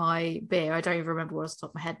and my beer, I don't even remember what was off the top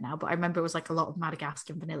of my head now, but I remember it was like a lot of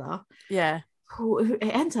Madagascar vanilla. Yeah. Oh, it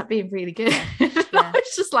ends up being really good. Yeah.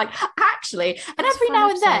 It's just like actually, and every now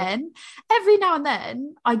and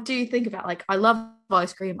then I do think about like I love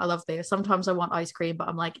ice cream, I love beer. Sometimes I want ice cream, but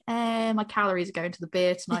I'm like, my calories are going to the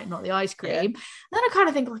beer tonight, not the ice cream. And then I kind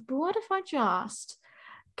of think like, but what if I just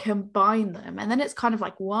combine them, and then it's kind of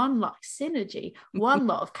like one like synergy, one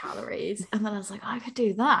lot of calories, and then I was like, I could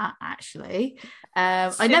do that actually.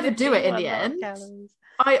 I never do it in the end.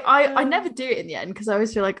 I never do it in the end because I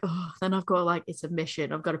always feel like, then I've got like, it's a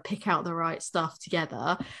mission, I've got to pick out the right stuff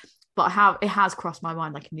together. But it has crossed my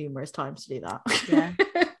mind like numerous times to do that. Yeah.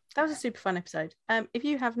 That was a super fun episode. If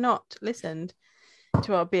you have not listened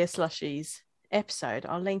to our beer slushies episode,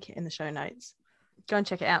 I'll link it in the show notes. Go and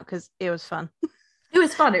check it out because it was fun. It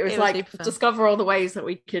was fun. It was like discover all the ways that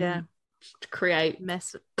we can create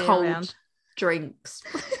cold around. Drinks.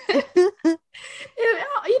 You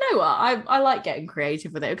know what? I like getting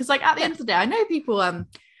creative with it because like at the end of the day, I know people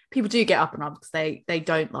do get up and up because they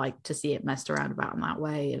don't like to see it messed around about in that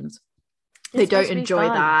way, and they don't enjoy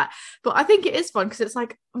that. But I think it is fun because it's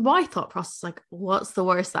like my thought process, like, what's the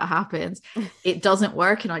worst that happens? It doesn't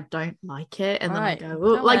work and I don't like it. And then I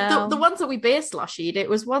go, the ones that we beer slushied, it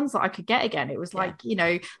was ones that I could get again. It was like, you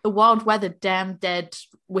know, the wild weather, damn dead,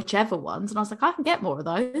 whichever ones. And I was like, I can get more of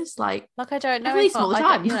those. Like I don't know. At least all the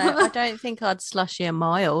time. I don't think I'd slushy a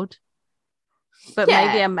mild, but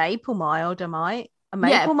maybe a maple mild I might. A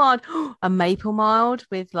maple mild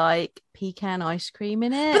with like pecan ice cream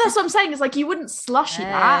in it. But that's what I'm saying, is like you wouldn't slushy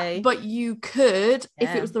that, but you could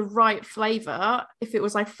if it was the right flavor. If it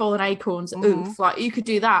was like fallen acorns, like you could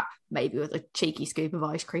do that maybe with a cheeky scoop of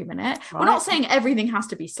ice cream in it. Right. We're not saying everything has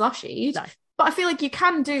to be slushy, but I feel like you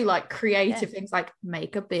can do like creative things, like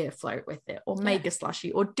make a beer float with it, or make a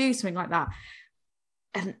slushy, or do something like that.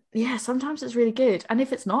 And sometimes it's really good. And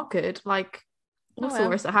if it's not good, like, what's the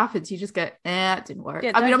worst that happens? You just go, it didn't work.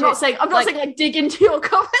 I mean, I'm not saying like dig into your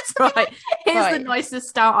comments. Right. Here's the nicest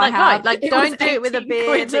stout I have. Like, don't do it with a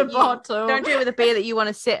beer. Don't do it with a beer that you want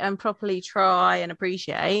to sit and properly try and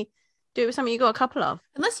appreciate. Do it with something you got a couple of.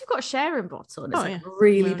 Unless you've got a sharing bottle and it's a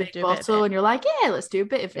really big bottle, and you're like, let's do a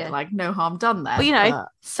bit of it. Like, no harm done there. Well, you know,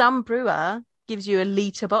 some brewer gives you a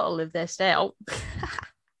litre bottle of their stout,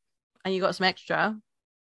 and you got some extra.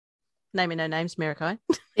 Naming no names, Mirakai.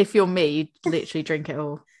 If you're me, you literally drink it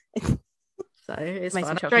all. So it's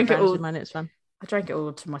fun. I drank it all. Mine, it's fun. I drank it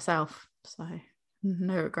all to myself. So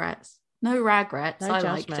no regrets. No regrets. No I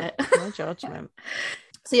judgment. liked it. No judgment.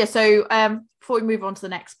 So before we move on to the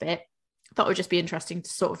next bit, I thought it would just be interesting to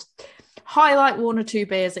sort of highlight one or two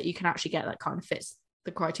beers that you can actually get that kind of fits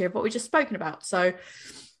the criteria of what we've just spoken about. So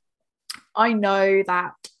I know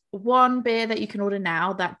that one beer that you can order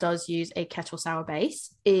now that does use a kettle sour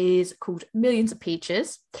base is called Millions of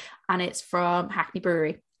Peaches, and it's from Hackney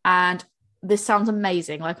Brewery. And this sounds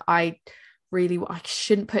amazing. Like I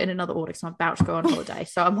shouldn't put in another order because I'm about to go on holiday.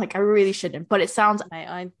 So I'm like, I really shouldn't. But it sounds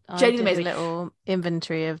I genuinely did amazing. a little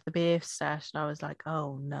inventory of the beer stash, and I was like,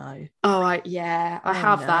 oh no. Oh, I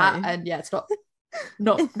have no. that, and yeah, it's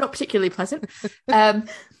not particularly pleasant.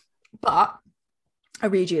 But I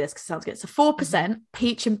read you this because it sounds good. So 4%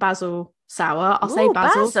 peach and basil sour. I'll say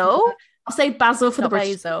basil. I'll say basil for Not the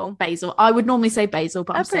British. basil. Basil. I would normally say basil,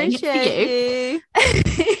 but I'm saying it for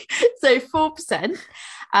you. So 4%.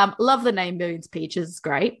 Love the name Millions Peaches. It's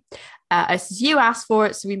great. It says you asked for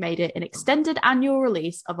it, so we made it an extended annual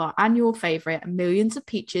release of our annual favorite, Millions of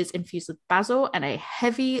Peaches infused with basil and a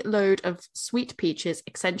heavy load of sweet peaches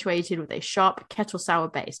accentuated with a sharp kettle sour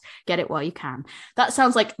base. Get it while you can. That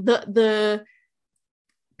sounds like the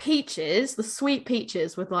peaches, the sweet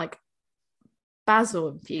peaches with like basil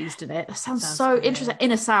infused in it. That sounds so good. Interesting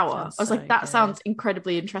in a sour. I was like, that sounds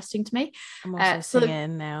incredibly interesting to me. I'm also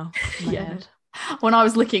singing now. Yeah. When I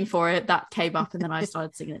was looking for it, that came up, and then I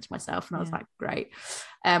started singing it to myself, and I was like, great.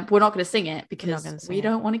 We're not going to sing it because we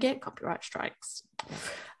don't want to get copyright strikes.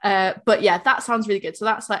 But yeah, that sounds really good. So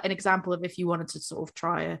that's like an example of if you wanted to sort of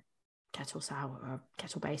try a kettle sour or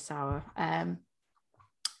kettle based sour.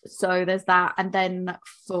 So there's that. And then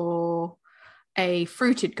for a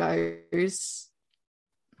fruited goes,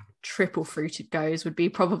 triple fruited goes would be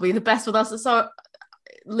probably the best with us. So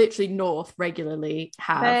literally North regularly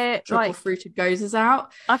have triple fruited gozes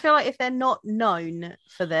out. I feel like if they're not known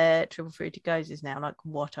for their triple fruited gozes now, like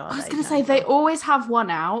what are they? I was going to say they always have one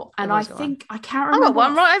out, and I think I can't remember. I've got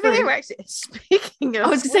one right over here. Actually, speaking of, I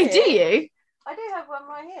was going to say, do you? I do have one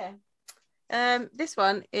right here. This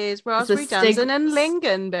one is raspberry damson and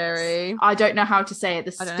lingonberry. I don't know how to say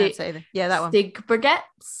it. I don't know how to say it. Yeah, that one.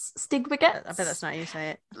 Stigbaguettes. I bet that's not how you say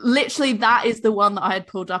it. Literally, that is the one that I had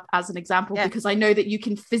pulled up as an example because I know that you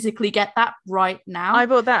can physically get that right now. I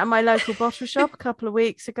bought that at my local bottle shop a couple of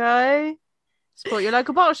weeks ago. Support your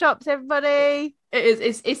local bottle shops, everybody.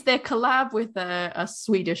 It's their collab with a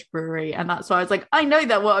Swedish brewery, and that's why I was like, I know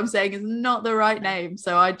that what I'm saying is not the right name,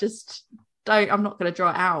 so I just don't. I'm not going to draw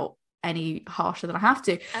it out any harsher than I have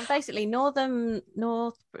to. And basically North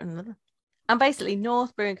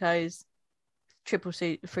Brewing Co.'s triple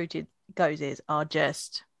fruited gozes are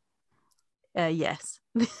just yes.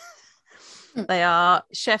 They are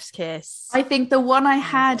chef's kiss. I think the one I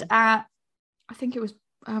had at I think it was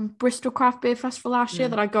Bristol Craft Beer Festival last year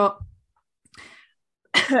that I got.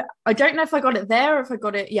 I don't know if I got it there or if I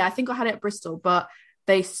got it. Yeah, I think I had it at Bristol, but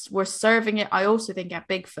they were serving it. I also think at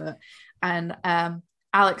Bigfoot, and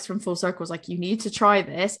Alex from Full Circle was like, you need to try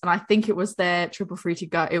this. And I think it was their triple fruited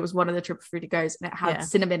go. It was one of the triple fruited goes, and it had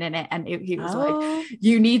cinnamon in it. And he was like,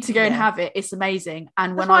 you need to go and have it. It's amazing.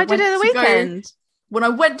 And when I did it the weekend, when I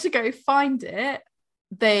went to go find it,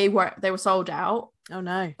 they were sold out. Oh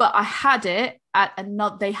no. But I had it at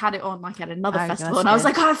another, they had it on like at another festival, and I was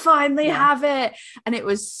like, I finally have it. And it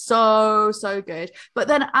was so good. But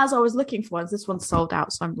then as I was looking for ones, this one's sold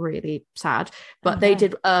out, so I'm really sad. But they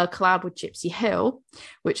did a collab with Gypsy Hill,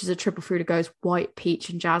 which is a triple fruit that goes white peach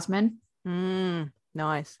and jasmine.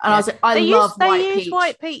 Nice. And I was like, I love white peach. They use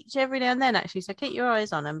white peach every now and then, actually, so keep your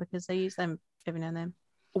eyes on them because they use them every now and then.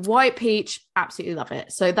 White peach, absolutely love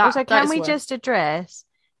it. So that also, can we just address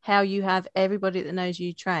how you have everybody that knows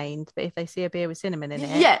you trained, but if they see a beer with cinnamon in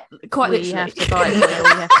it, literally, you have to buy it, or we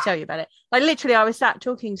have to tell you about it. Like literally, I was sat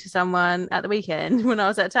talking to someone at the weekend when I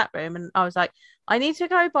was at a tap room, and I was like, I need to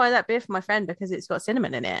go buy that beer for my friend because it's got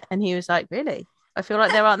cinnamon in it. And he was like, really? I feel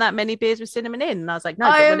like there aren't that many beers with cinnamon in. And I was like, no,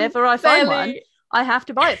 but whenever I find one, I have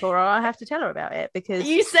to buy it for her, or I have to tell her about it because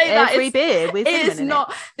you say that every beer with cinnamon in it.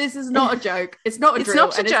 This is not a joke. It's not a drill,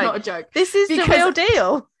 and it's not a joke. This is the real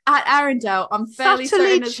deal. At Arundel, I'm fairly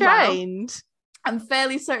certain as trained. Well. I'm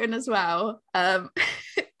fairly certain as well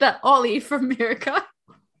that Ollie from Miraca.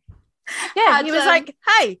 Yeah, he was like,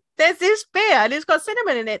 hey, there's this beer and it's got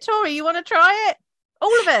cinnamon in it. Tori, you want to try it?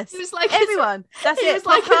 All of us. He was like, everyone. That's it.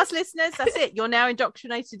 Podcast listeners, that's it. You're now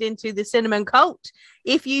indoctrinated into the cinnamon cult.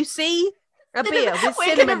 If you see a beer with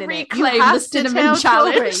cinnamon in it, you have the cinnamon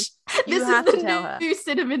challenge. You have to tell her. New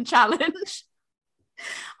cinnamon challenge.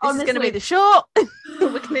 This is going to be the short. We're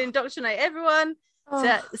going to indoctrinate everyone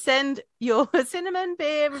to send your cinnamon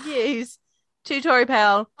beer reviews to Tori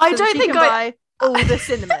Pell. I don't think buy all the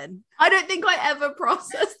cinnamon. I don't think I ever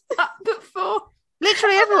processed that before.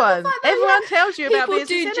 Literally everyone tells you about beers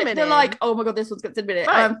with cinnamon. They're like, oh my god, this one's got cinnamon in it.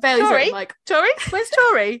 Right. I'm fairly certain, like, Tori, where's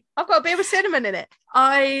Tori? I've got a beer with cinnamon in it.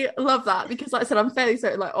 I love that because, like I said, I'm fairly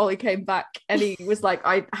certain. Like Ollie came back and he was like,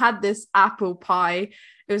 I had this apple pie.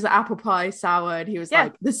 It was an apple pie sour, and he was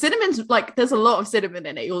like, the cinnamon's like, there's a lot of cinnamon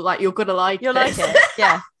in it. You're gonna like it.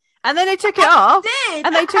 Yeah. And then they took it off. Did.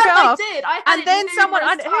 And they took it off. I did. I had And it then someone,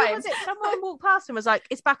 numerous who was it? times. Someone walked past and was like,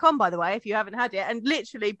 "It's back on, by the way, if you haven't had it." And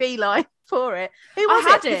literally beeline for it. Who was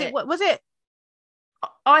had it? it. Was it?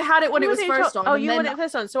 I had it when Who it was first on. Oh, and you then, wanted it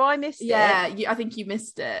first on, so I missed it. Yeah, I think you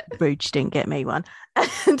missed it. Rude, she didn't get me one.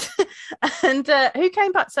 And who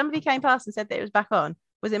came past? Somebody came past and said that it was back on.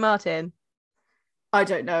 Was it Martin? I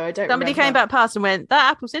don't know. I don't. Somebody remember. came back past and went,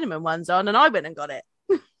 "That apple cinnamon one's on," and I went and got it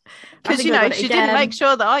because think I got it she again. didn't make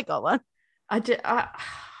sure that I got one. I did. I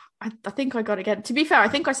think I got it again. To be fair, I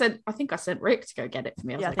think I sent Rick to go get it for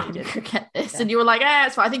me. I was Yeah, I like, think you "Can you go get this?" Yeah. And you were like, "Yeah,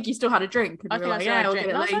 it's fine." I think you still had a drink. And I you think were I like, still had "Yeah, a I'll drink. get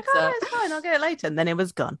it And I was later." like, "Oh, it's fine. I'll get it later." And then it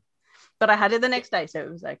was gone. But I had it the next day, so it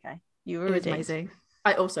was okay. You were It was redeemed. amazing.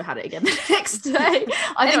 I also had it again the next day. I think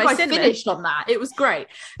Anyway, I cinnamon. finished on that. It was great.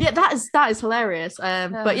 Yeah, that is hilarious.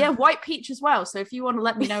 But yeah, white peach as well. So if you want to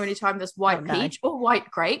let me know anytime there's white no. peach or white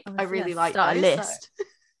grape, I really like start those. a list.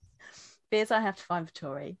 Beers I have to find for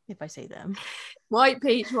Tori if I see them. White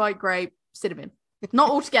peach, white grape, cinnamon. Not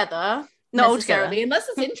all together. Not all necessarily, together. unless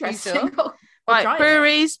it's interesting. sure? We'll Right, try it.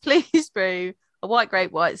 breweries, please brew a white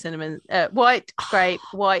grape, white cinnamon, white grape,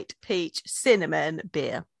 white peach, cinnamon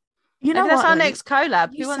beer. You know Maybe that's what, our though? next collab.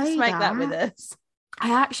 You Who wants say to make that with that. us?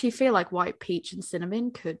 I actually feel like white peach and cinnamon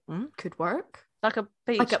could work. Like a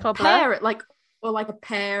peach Like a cobbler? pear, like a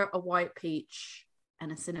pear, a white peach,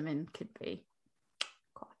 and a cinnamon could be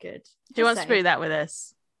quite good. Who wants to brew that with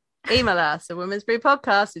us? Email us at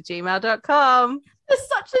womensbrewpodcast@gmail.com. There's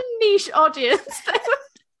such a niche audience.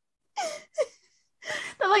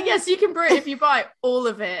 They're like, yes, you can brew it if you buy all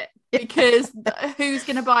of it, because who's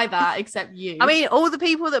going to buy that except you? I mean, all the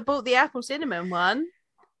people that bought the apple cinnamon one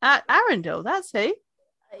at Arundel, that's who.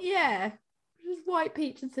 yeah, just white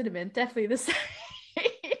peach and cinnamon, definitely the same.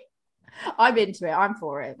 I'm into it. I'm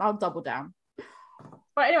for it. I'll double down.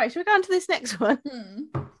 Right, anyway, should we go on to this next one?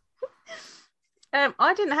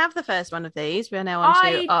 I didn't have the first one of these. We're now on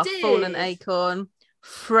to our Fallen Acorn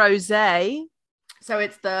Frosé. So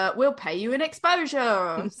it's the "we'll pay you in exposure"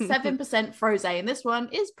 7% frosé, and this one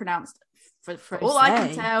is pronounced, for all I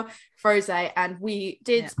can tell, frosé. And we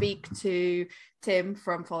did speak to Tim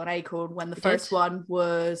from Fallen Acorn when the first one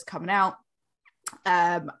was coming out,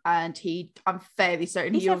 and I'm fairly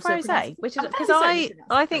certain he also frosé, which is because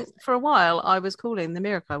I think for a while I was calling the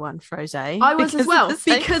Miracle one frosé. I was as well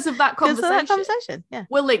because of that conversation. Yeah,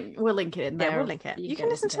 we'll link it in there. Yeah, we'll link it. You can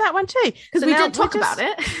listen to that one too, because we did talk about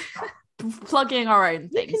it. Plugging our own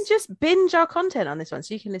things. You can just binge our content on this one.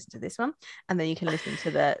 So you can listen to this one, and then you can listen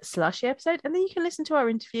to the slushy episode, and then you can listen to our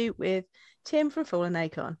interview with Tim from Fallen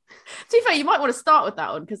Acorn. To be fair, you might want to start with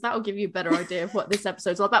that one, because that will give you a better idea of what this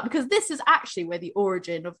episode's all about, because this is actually where the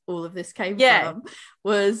origin of all of this came from.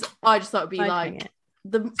 Was I just thought it'd be like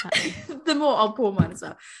the more I'll pour mine as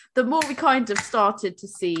well, the more we kind of started to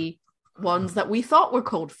see ones that we thought were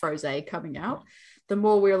called frosé coming out, the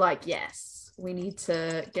more we were like, yes, we need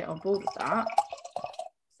to get on board with that.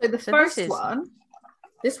 So the first one,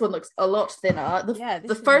 this one looks a lot thinner.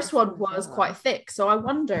 The first one was quite thick, so I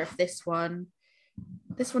wonder if this one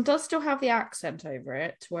does still have the accent over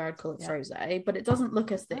it, where I'd call it frosé, but it doesn't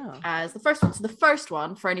look as thick as the first one. So the first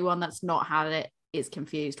one, for anyone that's not had it, is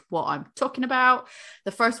confused what I'm talking about.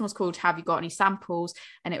 The first one was called "Have You Got Any Samples?"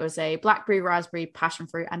 and it was a blackberry, raspberry, passion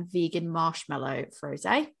fruit, and vegan marshmallow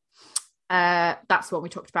frosé. That's what we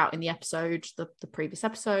talked about in the episode, the previous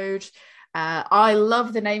episode. I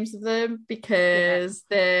love the names of them because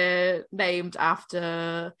they're named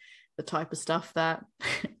after the type of stuff that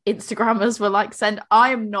Instagrammers were like send.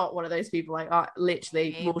 I am not one of those people, like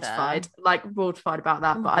literally mortified about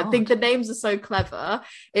that. But I think the names are so clever.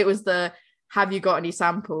 It was the "Have you got any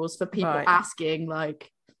samples?" for people asking, like,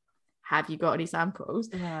 have you got any samples?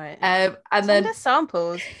 Right. And then then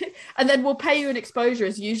samples. And then "we'll pay you an exposure"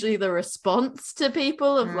 is usually the response to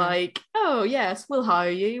people of like, oh yes, we'll hire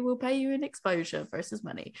you, we'll pay you an exposure versus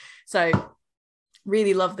money. So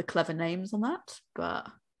really love the clever names on that. But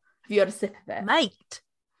have you had a sip of it? Mate.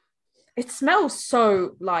 It smells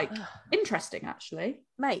so like interesting, actually.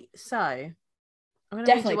 Mate, so I'm gonna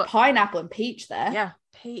definitely pineapple and peach there. Yeah.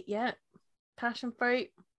 Passion fruit.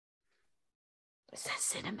 It says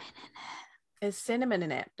cinnamon in it. There's cinnamon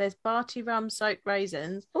in it. There's Barty rum soaked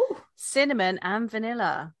raisins, Ooh. cinnamon and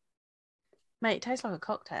vanilla. Mate, it tastes like a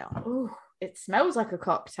cocktail. Oh, it smells like a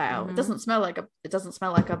cocktail. It doesn't smell like a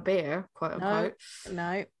beer, quote unquote.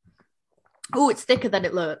 No. Oh, it's thicker than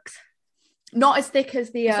it looks. Not as thick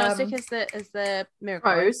as the it's not as thick as the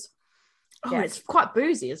Miracle Rose. Oh, yes. It's quite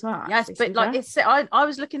boozy as well. Yes, but like it's I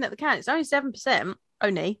was looking at the can. It's only 7%.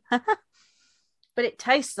 Only. But it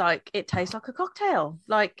tastes like a cocktail.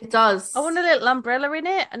 Like it does. I want a little umbrella in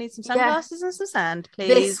it. I need some sunglasses and some sand, please.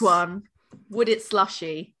 This one, would it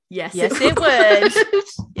slushy? Yes, Yes, it would.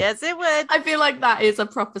 Yes, it would. I feel like that is a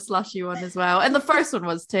proper slushy one as well. And the first one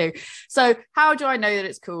was too. So how do I know that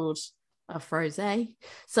it's called a frosé?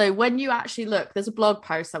 So when you actually look, there's a blog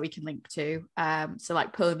post that we can link to. So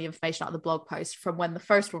like pulling the information out of the blog post from when the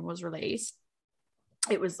first one was released.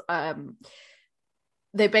 It was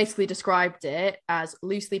they basically described it as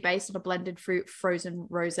loosely based on a blended fruit frozen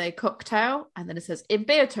rosé cocktail. And then it says, in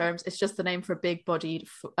beer terms, it's just the name for a big-bodied,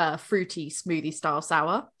 fruity smoothie style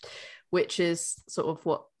sour, which is sort of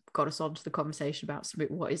what got us onto the conversation about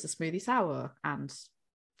what is a smoothie sour and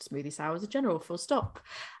smoothie sours in general, full stop.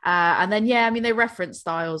 And then, yeah, I mean, they reference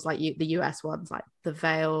styles like the US ones, like the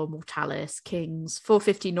Vale, Mortalis, Kings,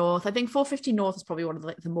 450 North. I think 450 North is probably one of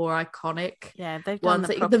the more iconic. Yeah, they've done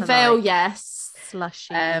ones. the Vale, like, yes.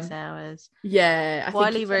 Slushy sours. Yeah, I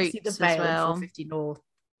Wiley think Roots the Vale as well. and 450 North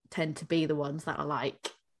tend to be the ones that are like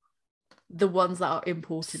the ones that are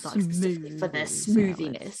imported like specifically for their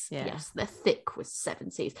smoothiness. Yeah. Yes, they're thick with 7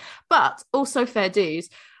 C's. But also fair dues.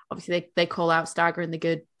 Obviously, they call out Stagger and the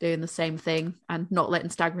Good doing the same thing and not letting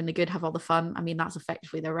Stagger and the Good have all the fun. I mean, that's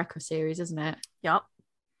effectively their record series, isn't it? Yep.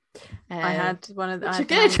 I had one of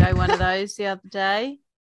those the other day.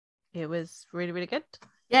 It was really, really good.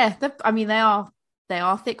 Yeah, I mean, they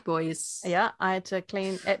are thick boys. Yeah, I had to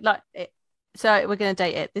clean it like it. So we're going to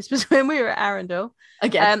date it. This was when we were at Arundel.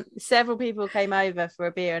 Again. Several people came over for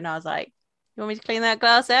a beer and I was like, you want me to clean that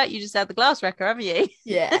glass out? You just had the glass wrecker, haven't you?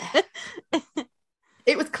 Yeah.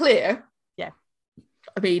 It was clear. Yeah.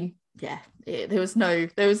 I mean, yeah, there was no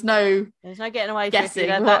There's no getting away guessing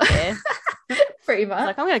from that beer. Pretty much.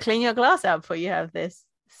 Like, I'm going to clean your glass out before you have this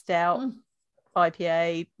stout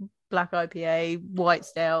IPA, black IPA, white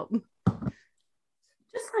stout.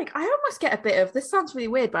 Just like, I almost get a bit of, this sounds really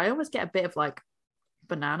weird, but I almost get a bit of like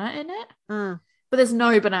banana in it. But there's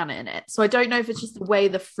no banana in it. So I don't know if it's just the way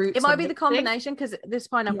the fruits It might be the combination because this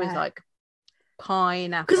pineapple is like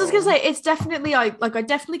pineapple. Because I was gonna say it's definitely I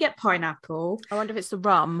definitely get pineapple. I wonder if it's the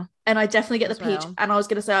rum. And I definitely get the peach. And I was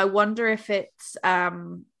gonna say I wonder if it's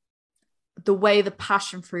the way the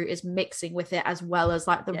passion fruit is mixing with it as well as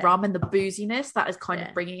like the rum and the booziness that is kind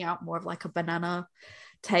of bringing out more of like a banana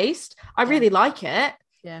taste. I really like it.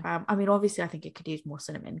 Yeah. I mean, obviously I think it could use more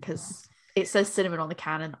cinnamon because it says cinnamon on the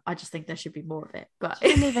can and I just think there should be more of it. But she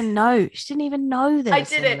didn't even know that I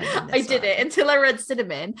did it until I read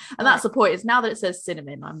cinnamon. And that's the point, is now that it says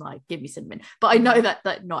cinnamon, I'm like, give me cinnamon. But I know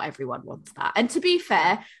that not everyone wants that. And to be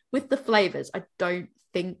fair, with the flavors, I don't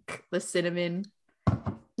think the cinnamon,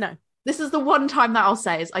 no, this is the one time that I'll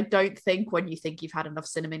say is I don't think when you think you've had enough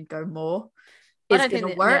cinnamon, go more. It's going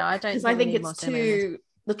to work because I think it's too,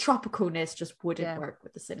 the tropicalness just wouldn't work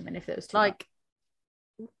with the cinnamon if it was too like much.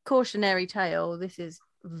 Cautionary tale, this is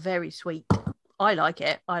very sweet. I like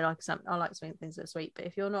it. I like sweet things that are sweet, but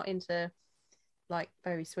if you're not into like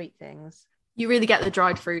very sweet things, you really get the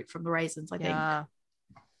dried fruit from the raisins, I think.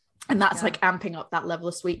 And that's like amping up that level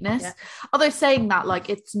of sweetness. Although saying that, like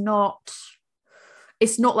it's not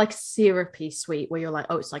like syrupy sweet where you're like,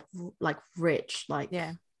 oh, it's like rich, like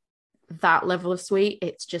that level of sweet.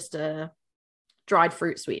 It's just a dried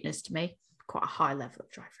fruit sweetness to me. Quite a high level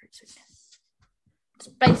of dried fruit sweetness.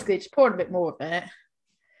 So basically just pouring a bit more of it.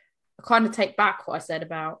 I kind of take back what I said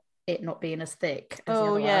about it not being as thick as the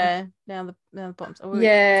other one. Down the bottom.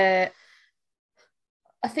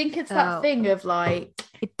 I think it's that thing of like,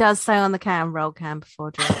 it does say on the can, roll can before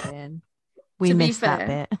drinking. We missed that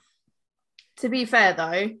bit. To be fair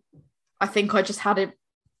though, I think I just had it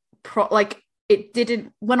like it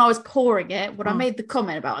didn't, when I was pouring it, when I made the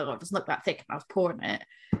comment about it doesn't look that thick and I was pouring it,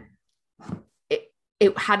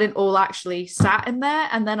 it hadn't all actually sat in there.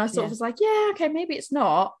 And then I sort of was like, yeah, okay, maybe it's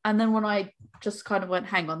not. And then when I just kind of went,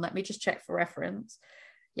 hang on, let me just check for reference.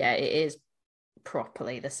 Yeah, it is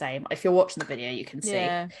properly the same. If you're watching the video, you can see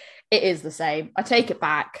it is the same. I take it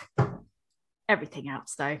back. Everything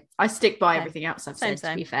else though, I stick by everything else I've said,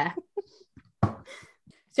 to be fair.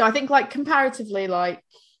 So I think like comparatively, like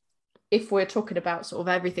if we're talking about sort of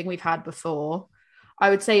everything we've had before, I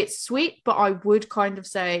would say it's sweet, but I would kind of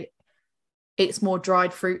say it's more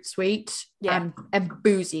dried fruit sweet and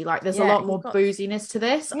boozy. Like there's a lot more booziness to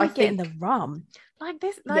this. I think the rum like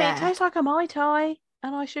this, like it tastes like a Mai Tai,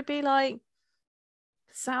 and I should be like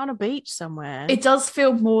sat on a beach somewhere. It does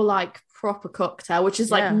feel more like proper cocktail, which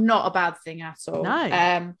is like not a bad thing at all.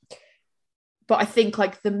 No. But I think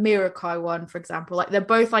like the Mirakai one, for example, like they're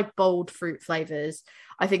both like bold fruit flavors.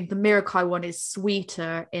 I think the Mirakai one is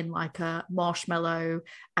sweeter in like a marshmallow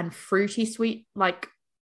and fruity sweet, like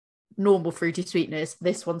normal fruity sweetness.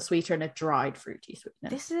 This one's sweeter in a dried fruity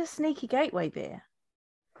sweetness. This is a sneaky gateway beer.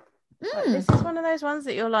 Like, this is one of those ones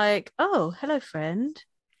that you're like, oh, hello, friend.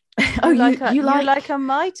 Oh, You like a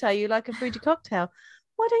Maito, you like a fruity cocktail.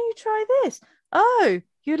 Why don't you try this? Oh,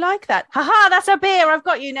 you like that? Haha, that's a beer. I've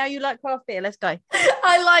got you now. You like craft beer. Let's go.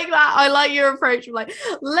 I like that. I like your approach. I'm like,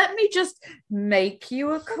 let me just make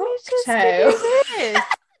you a cocktail.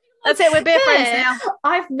 That's it. We're beer friends now.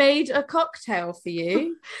 I've made a cocktail for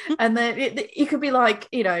you. And then you could be like,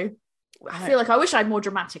 I feel like I wish I had more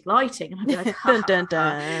dramatic lighting. And I'd be like, dun, dun,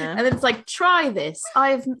 dun. And then it's like, try this.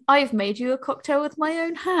 I've made you a cocktail with my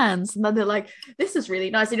own hands. And then they're like, this is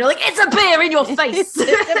really nice. And you're like, it's a beer in your face.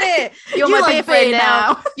 It's a beer. You're my beer friend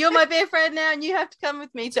now. You're my beer friend now, and you have to come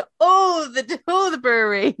with me to all the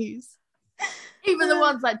breweries. Even the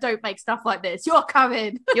ones that don't make stuff like this. You're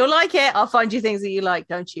coming. You'll like it. I'll find you things that you like.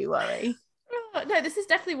 Don't you worry. No, this is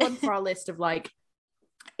definitely one for our list of like,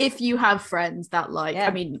 if you have friends that like, I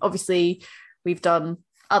mean, obviously we've done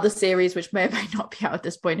other series which may or may not be out at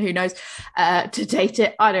this point, who knows, to date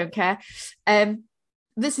it, I don't care.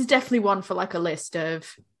 This is definitely one for like a list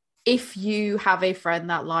of, if you have a friend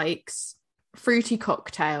that likes fruity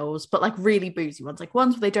cocktails but like really boozy ones, like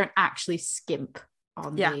ones where they don't actually skimp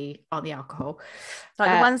on the alcohol,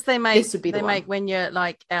 like the ones they make make when you're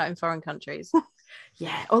like out in foreign countries.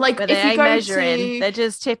 Yeah, or like if they ain't measuring, they're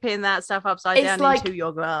just tipping that stuff upside down like into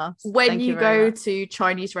your glass. When you go to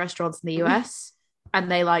Chinese restaurants in the US and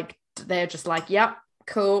they're just like, yep,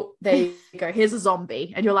 cool, there you go, here's a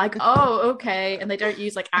zombie, and you're like, oh, okay, and they don't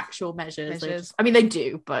use like actual measures. I mean, they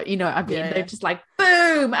do, but you know what I mean. They're just like,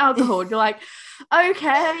 boom, alcohol, and you're like,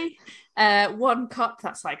 okay. 1 cup,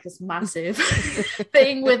 that's like this massive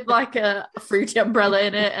thing with like a fruity umbrella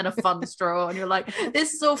in it and a fun straw, and you're like,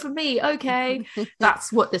 this is all for me, okay.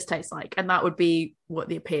 That's what this tastes like, and that would be what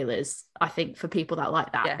the appeal is, I think, for people that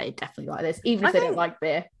like that. They definitely like this, even if they don't like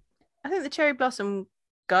beer. I think the Cherry Blossom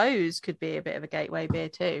Goes could be a bit of a gateway beer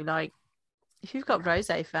too. Like, if you've got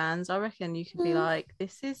rosé fans, I reckon you could be like,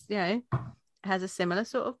 this is, has a similar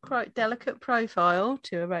sort of delicate profile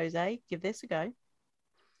to a rosé. Give this a go.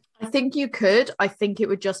 I think you could. I think it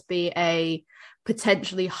would just be a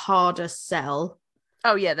potentially harder sell.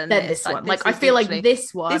 Oh yeah, than this one. Like, I feel like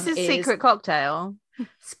this one. This is secret cocktail.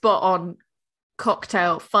 Spot on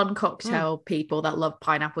cocktail, fun cocktail people that love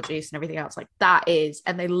pineapple juice and everything else. Like that is,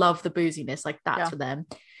 and they love the booziness. Like that's for them.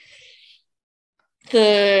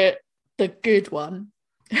 The good one.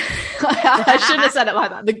 I shouldn't have said it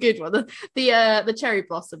like that. The good one. The cherry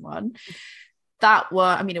blossom one. That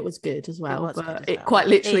one, I mean, it was good as well, but it quite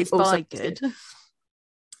literally also good.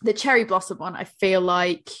 The cherry blossom one, I feel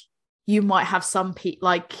like you might have some people,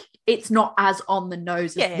 like, it's not as on the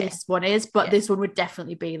nose as this one is, but this one would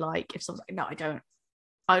definitely be like, if someone's like, no, I don't,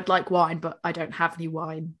 I'd like wine, but I don't have any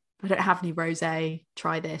wine, I don't have any rosé,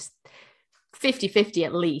 try this. 50-50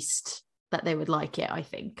 at least that they would like it, I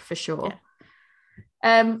think, for sure.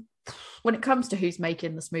 When it comes to who's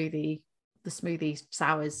making the smoothie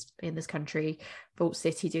sours in this country, Vault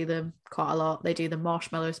City do them quite a lot. They do the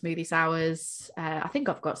marshmallow smoothie sours. I think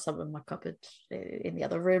I've got some in my cupboard in the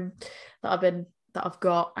other room that I've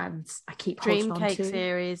got, and I keep Dream holding on Cake to.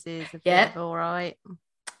 Series is a bit of all right.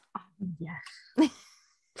 Yeah.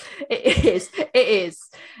 It is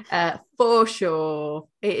for sure.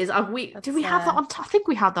 It is. Did we have that on tap? I think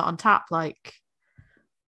we had that on tap like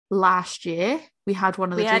last year. We had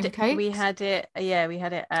one of the dream cakes. We had it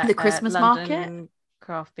at the Christmas London market.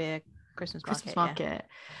 Craft beer Christmas market.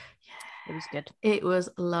 Yeah. It was good. It was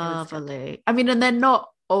lovely. I mean, and they're not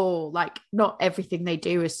all like, not everything they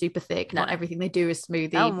do is super thick. No. Not everything they do is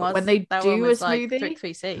smoothie. But when they do a smoothie, like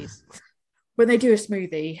 3 C's. When they do a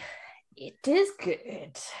smoothie, it is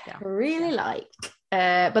good. Yeah. Really like.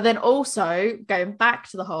 But then also going back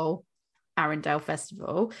to the whole Arundel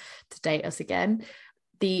Festival to date us again.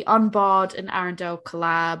 The Unbarred and Arundel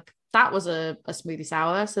collab, that was a smoothie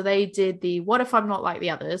sour. So they did the What If I'm Not Like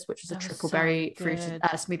the Others, which was a triple berry fruited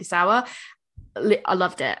smoothie sour. I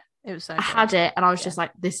loved it. It was so I good. had it and I was just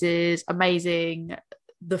like, this is amazing.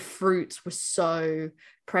 The fruits were so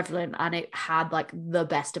prevalent and it had like the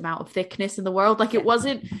best amount of thickness in the world. Like it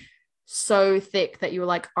wasn't so thick that you were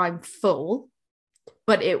like, I'm full,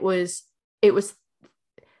 but it was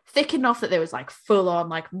thick enough that there was like full on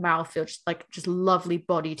like mouthfeel, just lovely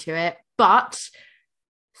body to it, but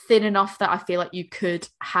thin enough that I feel like you could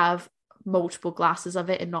have multiple glasses of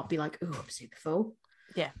it and not be like, oh, I'm super full.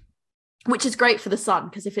 Yeah. Which is great for the sun,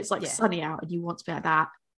 because if it's like sunny out and you want to be like that,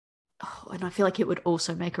 and I feel like it would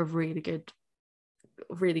also make a really good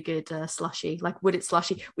slushy. Like, would it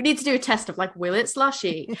slushy? We need to do a test of like, will it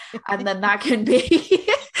slushy? And then that can be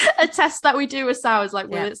a test that we do with sours, like,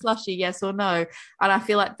 will it slushy, yes or no? And I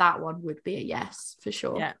feel like that one would be a yes for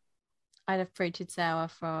sure. Yeah, I had a fruited sour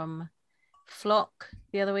from Flock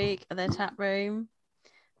the other week at their tap room.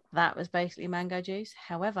 that was basically mango juice.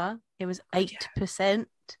 However, it was Oh, 8%.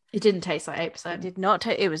 It didn't taste like It 8%. did not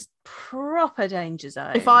take. It was proper danger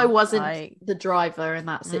zone. If I wasn't Like, the driver in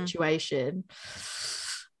that situation,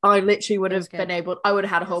 I literally would It have was been good. able. I would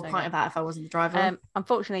have had a It was whole so pint good. of that if I wasn't the driver.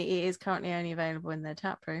 Unfortunately, it is currently only available in their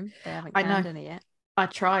tap room. They haven't I know. canned any yet. I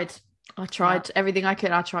tried everything I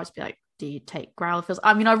could. I tried to be like, do you take growler fills?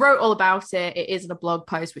 I mean, I wrote all about it. It is in a blog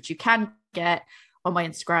post, which you can get on my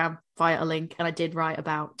Instagram via a link. And I did write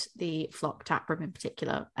about the Flock tap room in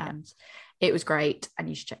particular. And it was great. And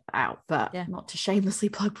you should check that out. But not to shamelessly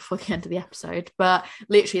plug before the end of the episode. But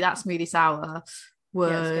literally that smoothie sour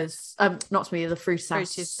was not smoothie, the fruit sour.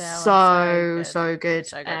 So good.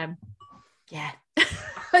 Yeah.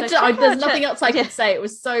 There's nothing else I could say. It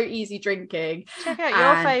was so easy drinking. Check out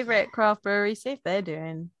your favorite craft brewery, see if they're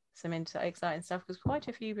doing some exciting stuff, because quite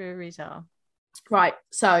a few breweries are. Right,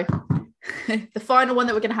 so the final one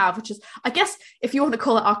that we're going to have, which is, I guess, if you want to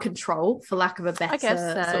call it our control, for lack of a better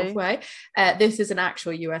sort of way, this is an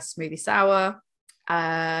actual US smoothie sour.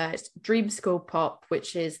 It's Dreamsicle Pop,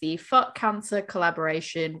 which is the Fuck Cancer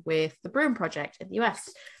collaboration with the Broom Project in the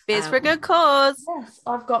US. Beers for a good cause. Yes,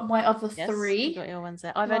 I've got my other three. You've got your ones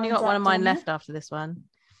there. I've only got one of mine left after this one.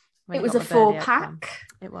 It was a 4-pack.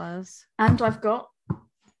 It was. And I've got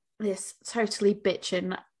this totally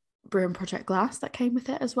bitchin' Broom Project glass that came with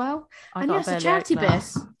it as well. And yes, a charity beer,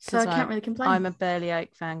 so I can't really complain. I'm a Burley Oak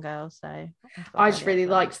fangirl, so I just really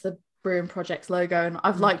liked the Broom Project's logo, and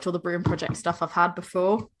I've liked all the Broom Project stuff I've had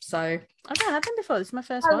before, so I've not had them before. This is my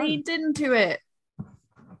first one. I leaned into it.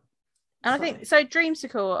 And I think so.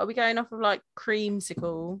 Dreamsicle, are we going off of like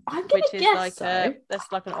creamsicle? I'm gonna guess like so.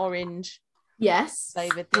 That's like an orange. Yes,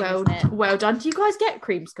 flavored thing, well done. Do you guys get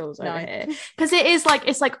creamsicles over here? Because it is like,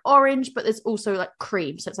 it's like orange, but there's also like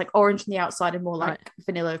cream, so it's like orange on the outside and more like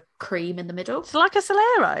vanilla cream in the middle. It's like a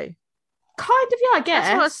Solero. Kind of, yeah, I guess.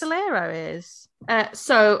 That's what a Solero is.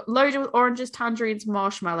 So loaded with oranges, tangerines,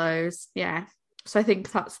 marshmallows. Yeah. So I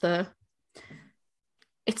think that's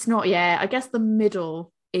it's not, I guess the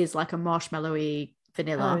middle is like a marshmallowy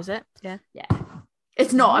vanilla. Oh, is it? Yeah. Yeah.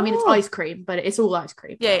 It's not, I mean, it's ice cream, but it's all ice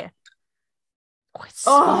cream. Yeah. Oh, it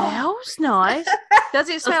smells nice. Does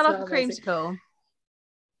it smell like a creamsicle?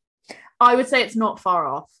 I would say it's not far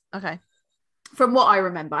off. Okay. From what I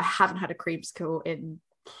remember, I haven't had a creamsicle in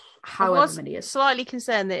however many years. Slightly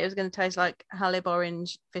concerned that it was going to taste like Halib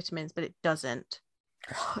orange vitamins, but it doesn't.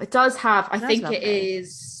 It does have, I think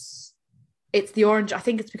it's the orange. I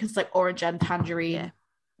think it's because it's like orange and tangerine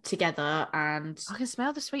together, and I can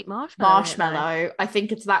smell the sweet marshmallow. I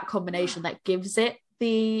think it's that combination that gives it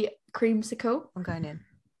the creamsicle. I'm going in.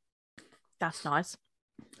 That's nice.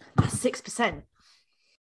 That's 6%.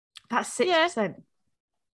 That's 6%.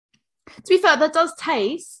 To be fair, that does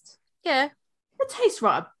taste. Yeah. It tastes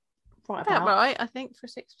right about right, I think, for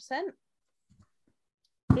 6%.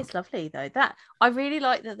 It's lovely though. That I really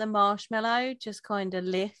like that the marshmallow just kind of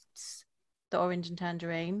lifts the orange and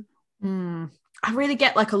tangerine. I really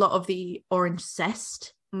get like a lot of the orange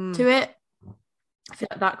zest to it. I feel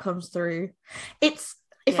like that comes through. It's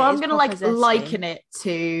I'm gonna like zesty. Liken it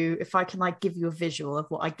to, if I can like give you a visual of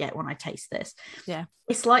what I get when I taste this. Yeah.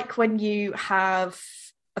 It's like when you have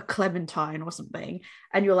a clementine or something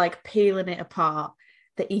and you're like peeling it apart,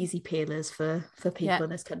 the easy peelers for people in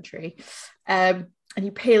this country. And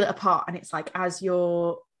you peel it apart and it's like as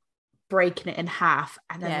you're breaking it in half,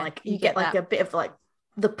 and then like you get like a bit of like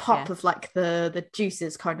the pop of like the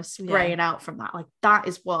juices kind of spraying out from that. Like that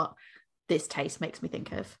is what this taste makes me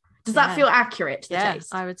think of. Does that feel accurate to the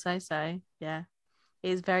taste? I would say so. Yeah. It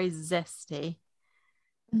is very zesty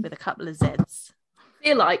with a couple of Zs. I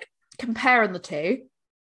feel like comparing the two,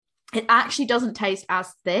 it actually doesn't taste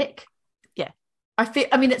as thick. Yeah.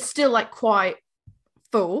 I mean, it's still like quite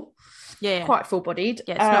full. Yeah. Quite full bodied.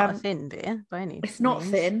 Yeah, it's not a thin beer by any means. It's not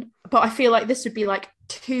thin, but I feel like this would be like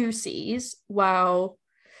 2 C's. Well,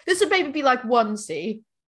 this would maybe be like 1 C.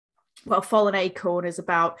 Well, Fallen Acorn is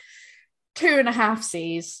about 2.5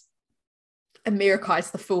 C's. And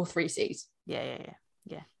Mirakai the full 3 C's. Yeah.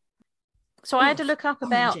 So I had to look up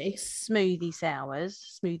about smoothie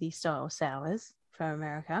style sours from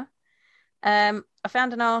America. I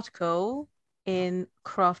found an article in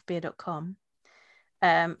craftbeer.com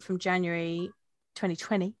from January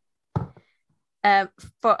 2020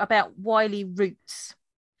 about Wiley Roots,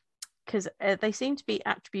 because they seem to be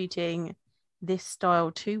attributing this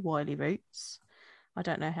style to Wiley Roots. I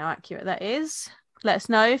don't know how accurate that is. Let us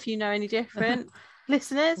know if you know any different.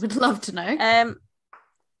 Listeners would love to know.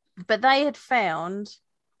 But they had found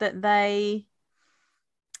that they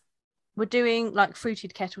were doing like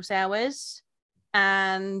fruited kettle sours,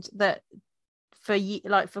 and that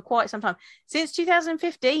for quite some time. Since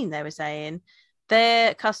 2015, they were saying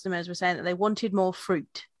their customers were saying that they wanted more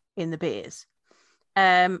fruit in the beers.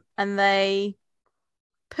 And they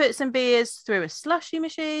put some beers through a slushy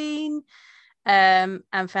machine and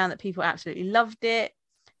found that people absolutely loved it.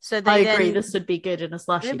 So I agree, this would be good in a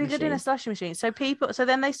slushy machine. It'd be good in a slushy machine. So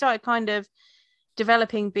then they started kind of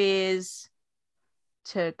developing beers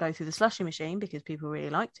to go through the slushy machine because people really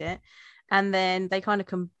liked it. And then they kind of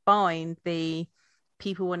combined the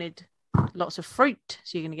people wanted lots of fruit.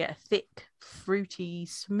 So you're going to get a thick, fruity,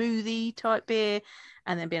 smoothie type beer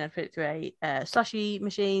and then being able to put it through a slushy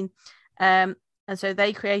machine. And so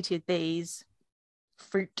they created these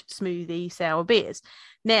fruit smoothie sour beers.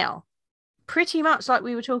 Now, pretty much like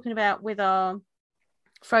we were talking about with our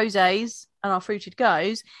Frosés and our Fruited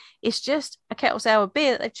Goes, it's just a kettle sour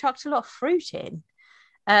beer that they've chucked a lot of fruit in.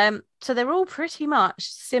 So they're all pretty much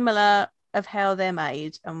similar of how they're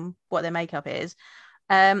made and what their makeup is.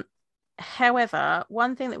 However,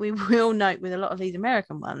 one thing that we will note with a lot of these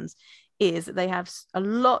American ones is that they have a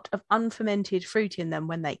lot of unfermented fruit in them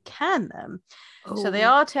when they can them. Oh. So they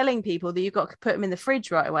are telling people that you've got to put them in the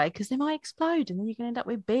fridge right away because they might explode and then you're going to end up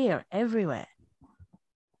with beer everywhere.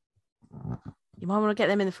 You might want to get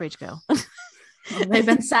them in the fridge, girl. They've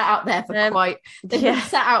been sat out there for they've been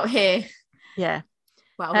sat out here. Yeah.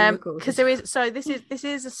 Because this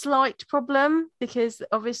is a slight problem because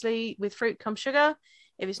obviously with fruit comes sugar.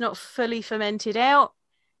 If it's not fully fermented out,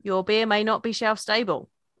 your beer may not be shelf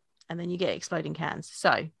stable and then you get exploding cans.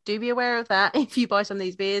 So do be aware of that if you buy some of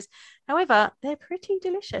these beers. However, they're pretty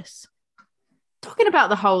delicious. Talking about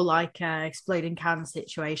the whole exploding can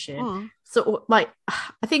situation. So I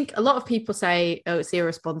think a lot of people say, oh, it's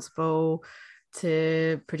irresponsible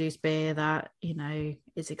to produce beer that,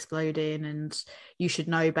 is exploding and you should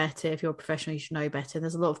know better. If you're a professional, you should know better. And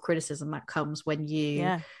there's a lot of criticism that comes when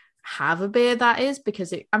you have a beer that is,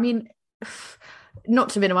 because not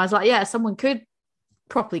to minimize, someone could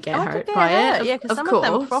properly get hurt by it. Yeah, because some of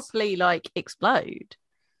them properly explode.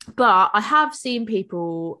 But I have seen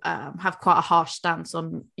people have quite a harsh stance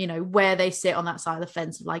on, where they sit on that side of the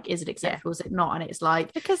fence of is it acceptable, is it not? And it's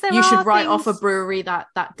because you should write off a brewery that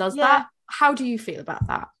does that. How do you feel about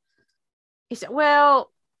that?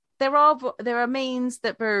 There are means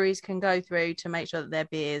that breweries can go through to make sure that their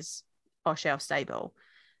beers are shelf stable.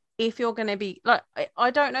 If you're going to be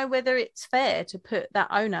I don't know whether it's fair to put that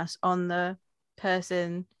onus on the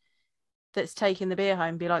person that's taking the beer home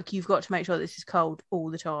and be you've got to make sure this is cold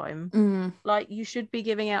all the time. You should be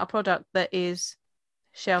giving out a product that is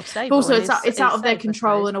shelf stable. Also, it's out of their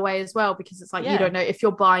control in a way as well, because it's you don't know if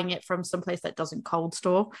you're buying it from someplace that doesn't cold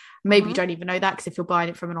store. Maybe you don't even know that, because if you're buying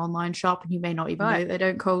it from an online shop and you may not even know they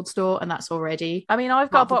don't cold store, and that's already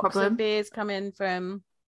I've got a box of beers coming from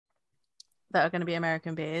that are going to be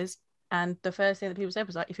American beers, and the first thing that people said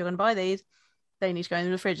was if you're going to buy these, they need to go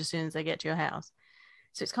in the fridge as soon as they get to your house.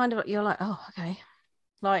 So it's kind of you're oh, okay.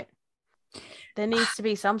 There needs to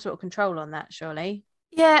be some sort of control on that, surely.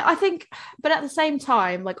 Yeah, I think, but at the same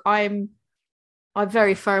time, I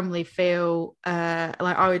very firmly feel I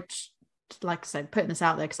would, I said, putting this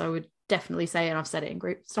out there, because I would definitely say, and I've said it in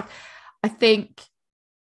group stuff, I think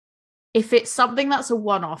if it's something that's a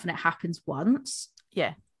one-off and it happens once,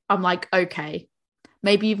 I'm okay,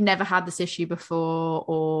 maybe you've never had this issue before,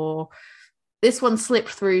 or this one slipped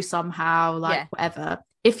through somehow, whatever.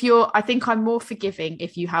 I think I'm more forgiving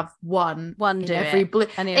if you have one in every blue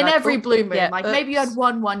moon. Maybe you had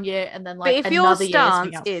one year and then but if your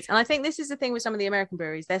stance is, and I think this is the thing with some of the American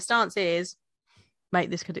breweries, their stance is,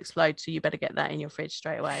 mate, this could explode, so you better get that in your fridge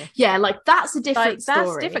straight away. Yeah, that's a different story.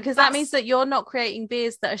 That's different, because that means that you're not creating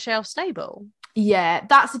beers that are shelf stable. Yeah,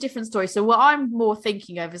 that's a different story. So what I'm more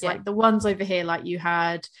thinking of is the ones over here, you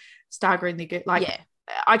had Staggeringly Good,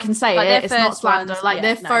 I can say it's not slander.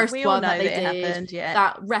 Their first one that they did,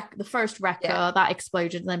 happened, the first Wrecker that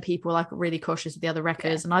exploded, and then people were really cautious of the other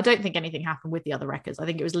Wreckers, and I don't think anything happened with the other Wreckers. I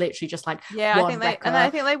think it was literally just one Wrecker. I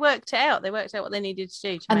think they worked it out. They worked out what they needed to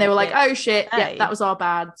do, and they were oh shit, that was our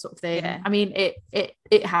bad sort of thing. Yeah. I mean,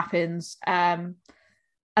 it happens.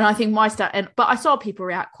 And I think but I saw people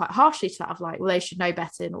react quite harshly to that of they should know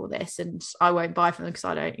better and all this, and I won't buy from them because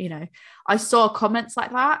I don't, I saw comments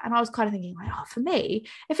like that, and I was kind of thinking for me,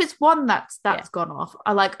 if it's one that's gone off,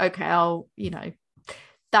 I okay, I'll,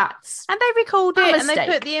 that's, and they recalled it and they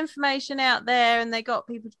put the information out there and they got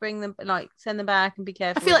people to bring them, send them back and be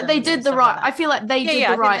careful. I feel they did the right, I feel they did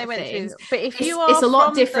the right thing. But if it's a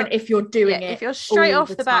lot different if you're doing it, if you're straight off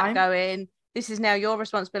the bat going, this is now your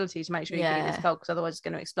responsibility to make sure you keep this cold, because otherwise it's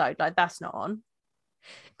going to explode. That's not on.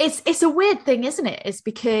 It's a weird thing, isn't it? It's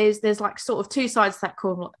because there's like sort of two sides to that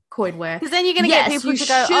coin where, because then you're going to get people to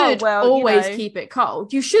go, oh well, always keep it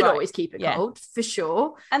cold. You should Right. always keep it cold for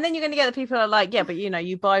sure. And then you're going to get the people that are like, yeah, but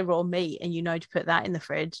you buy raw meat and to put that in the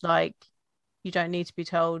fridge. Like, you don't need to be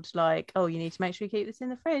told like, oh, you need to make sure you keep this in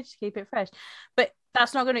the fridge to keep it fresh. But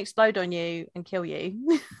that's not going to explode on you and kill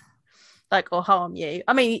you, like, or harm you.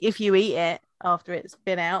 I mean, if you eat it after it's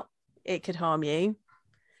been out, it could harm you.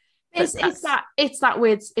 It's that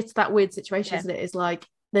weird situation, isn't it? It's like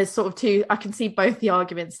there's sort of two. I can see both the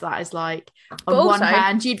arguments. That is like, on also, one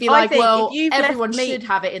hand, you'd be like, well, everyone should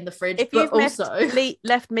have it in the fridge, if but you've also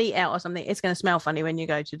left meat out or something, it's going to smell funny when you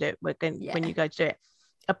go to do it. When you go to do it,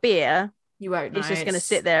 a beer, you won't know. It's just going to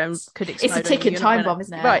sit there and could explode. It's a ticking time bomb,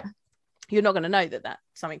 isn't it? Right. You're not going to know that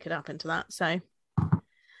something could happen to that. So,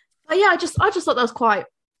 but yeah, I just thought that was quite.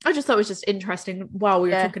 I just thought it was just interesting while we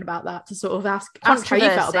were talking about that to sort of ask how you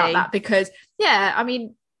felt about that, because I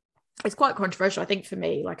mean, it's quite controversial. I think for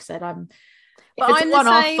me, like I said, if it's a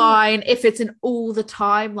one-off, fine. If it's an all the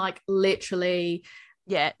time, like literally,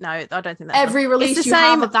 no, I don't think that every release you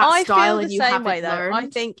have of that style, and you haven't learned. I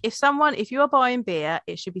think if you are buying beer,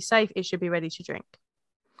 it should be safe. It should be ready to drink.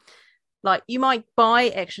 Like, you might buy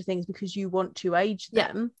extra things because you want to age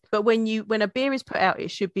them, but when a beer is put out,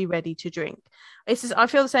 it should be ready to drink. It's just, I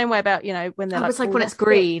feel the same way about when they're it's like when it's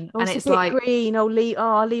green and it's like green. I'll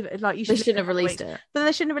leave it. Like, they shouldn't have released it. But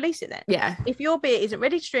they shouldn't have released it then. Yeah. If your beer isn't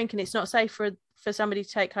ready to drink and it's not safe for somebody to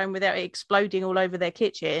take home without it exploding all over their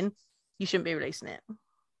kitchen, you shouldn't be releasing it.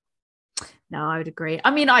 No, I would agree.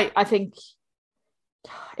 I mean, I think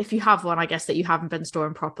if you have one, I guess, that you haven't been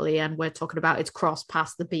storing properly, and we're talking about it's crossed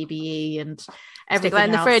past the BBE and everything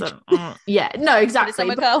in the fridge. No,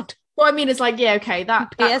 exactly. Cold. Well, I mean, it's like, okay,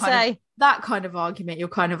 that PSA. That kind of argument, you're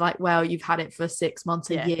kind of like, well, you've had it for 6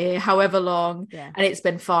 months, a year, however long, and it's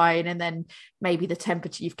been fine, and then maybe the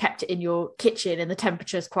temperature, you've kept it in your kitchen and the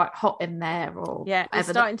temperature is quite hot in there, or it's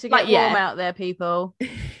starting to get warm out there, people.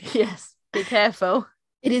 Yes, be careful.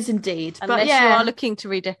 It is indeed. Unless you are looking to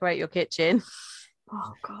redecorate your kitchen.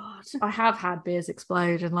 Oh God, I have had beers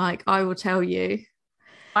explode, and like, I will tell you,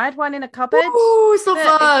 I had one in a cupboard. Oh, it's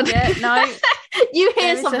not fun. No, you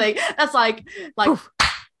hear something that's like,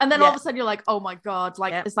 and then all of a sudden you're like, oh my God,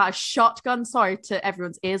 like, is that a shotgun? Sorry to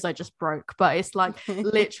everyone's ears, I just broke, but it's like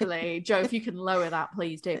literally, Joe, if you can lower that,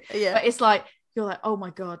 please do. Yeah, but it's like, you're like, oh my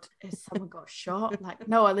God, has someone got shot? Like,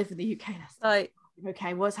 no, I live in the UK. That's like,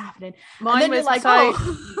 okay, what's happening? Mine was like,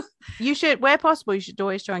 you should, where possible, you should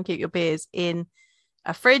always try and keep your beers in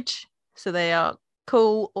a fridge so they are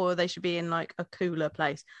cool, or they should be in like a cooler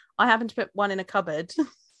place. I happened to put one in a cupboard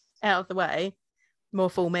out of the way, more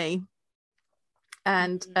for me,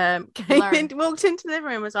 and walked into the living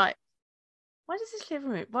room, was like, why does this living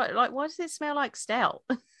room, why does it smell like stout?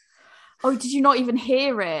 Oh, did you not even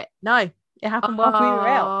hear it? No, it happened while we were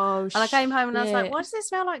out, and I came home and I was like, why does it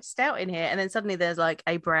smell like stout in here? And then suddenly there's like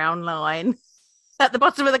a brown line at the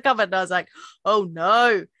bottom of the cupboard, and I was like, oh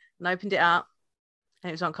no, and I opened it up and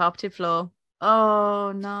it was on carpeted floor.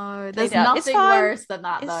 Oh no, there's nothing worse than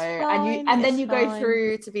that, though. And then you go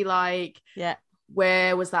through to be like,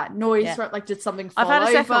 where was that noise from? Like, did something fall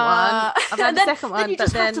over? I've had a second one. Then you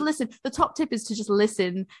just have to listen. The top tip is to just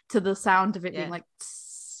listen to the sound of it being like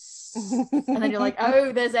and then you're like,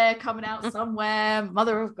 oh, there's air coming out somewhere,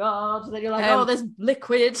 mother of God. And then you're like, oh, there's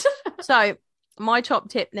liquid. So my top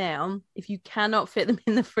tip now, if you cannot fit them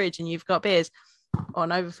in the fridge and you've got beers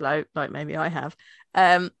on overflow, like maybe I have,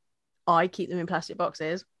 I keep them in plastic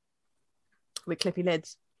boxes with clippy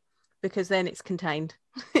lids, because then it's contained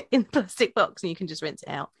in the plastic box and you can just rinse it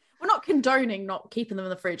out. We're not condoning not keeping them in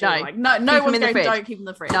the fridge. No, like, no one's going, don't keep them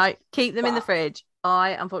in the fridge. No, keep them in the fridge.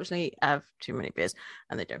 I unfortunately have too many beers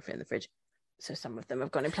and they don't fit in the fridge, so some of them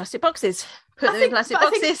have gone in plastic boxes. Put them in plastic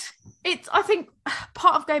boxes. I think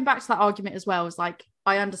part of going back to that argument as well is like,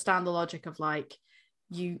 I understand the logic of like,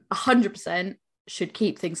 you 100% should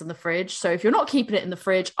keep things in the fridge. So if you're not keeping it in the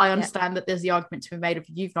fridge, I understand that there's the argument to be made of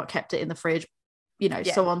you've not kept it in the fridge,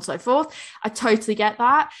 so on and so forth. I totally get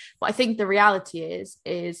that. But I think the reality is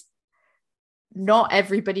not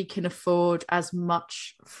everybody can afford as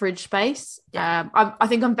much fridge space. I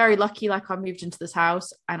think I'm very lucky. Like, I moved into this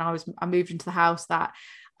house, and I moved into the house that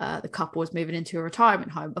the couple was moving into a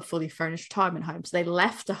retirement home, a fully furnished retirement home. So they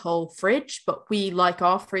left a whole fridge, but we like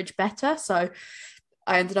our fridge better. So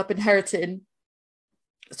I ended up inheriting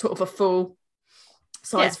sort of a full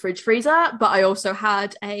size fridge freezer, but I also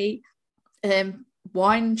had a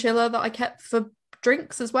wine chiller that I kept for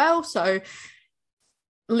drinks as well. So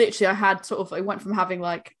literally I went from having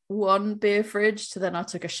like one beer fridge to then I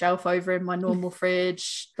took a shelf over in my normal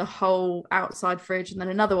fridge, the whole outside fridge, and then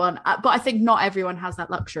another one. But I think not everyone has that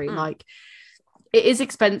luxury. Like, it is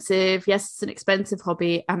expensive. Yes, it's an expensive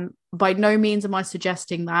hobby, and by no means am I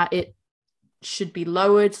suggesting that it should be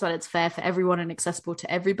lowered so that it's fair for everyone and accessible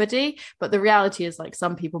to everybody. But the reality is, like,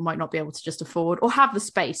 some people might not be able to just afford or have the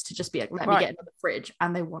space to just be like, let me get another fridge,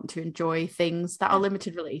 and they want to enjoy things that are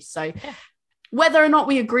limited release. So whether or not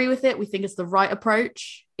we agree with it, we think it's the right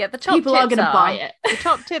approach. Yeah, the top people are going to buy it. The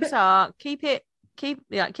top tips are keep it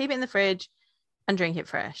in the fridge and drink it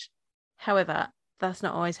fresh. However, that's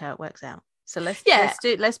not always how it works out. So let's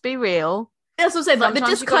be real. That's what I'm saying. Like, the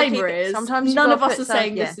disclaimer is sometimes none of us are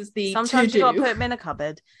saying this is the sometimes you got to put them in a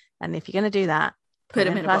cupboard, and if you're going to do that, put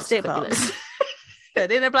them in a plastic box. Put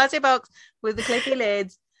it in a plastic box with the clicky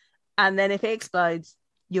lids, and then if it explodes,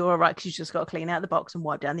 you're all right, because you just got to clean out the box and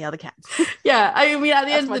wipe down the other cans. Yeah, I mean, at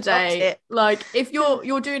the end of the day, like, if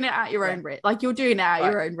you're doing it at your own risk, like, you're doing it at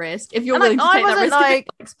your own risk. If you're willing to take that risk, like,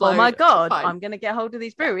 explode, oh my god, I'm going to get hold of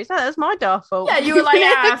these breweries. No, that's my dark fault. Yeah, you were like,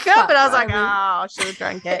 but I was like, I should have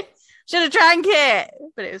drank it. Should have drank it,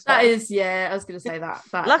 but it was fine. That is, yeah, I was going to say that.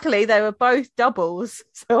 Luckily, they were both doubles,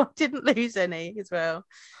 so I didn't lose any as well.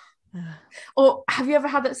 Or have you ever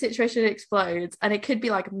had that situation it explodes, and it could be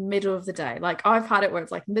like middle of the day? Like, I've had it where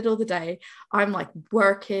it's like middle of the day, I'm like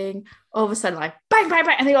working, all of a sudden like bang bang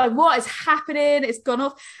bang, and you're like, what is happening? It's gone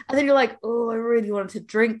off. And then you're like, oh, I really wanted to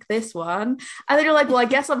drink this one. And then you're like, well, I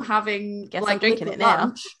guess I'm having I'm drinking it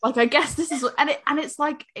lunch now. Like, I guess this is, and it's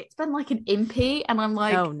like, it's been like an impy, and I'm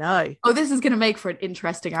like, oh no, this is gonna make for an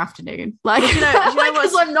interesting afternoon. Like,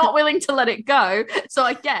 because I'm not willing to let it go, so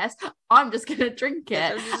I guess I'm just gonna drink it.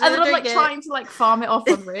 And then I'm like trying to like farm it off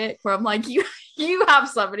on Rick, where I'm like, you have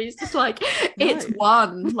somebody. He's just like, it's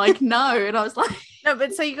one. Like, no. And I was like, no,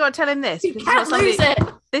 but so you got to tell him this. You can't lose it.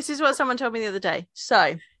 This is what someone told me the other day.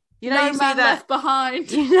 So, you know, you see that left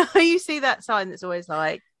behind. You see that sign that's always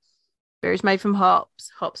like, beer is made from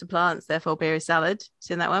hops. Hops are plants, therefore beer is salad.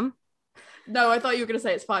 Seen that one? No, I thought you were going to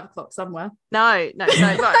say it's 5 o'clock somewhere. No. Right.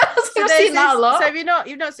 So I've seen that a lot. So you've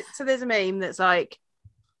not. So there's a meme that's like,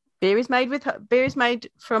 beer is made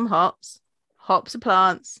from hops. Hops are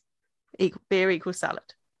plants. Beer equals salad.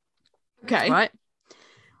 Okay. Right.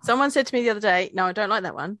 Someone said to me the other day, no, I don't like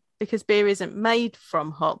that one, because beer isn't made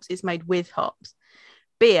from hops, it's made with hops.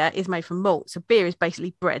 Beer is made from malt, so beer is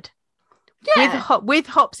basically bread. Yeah. With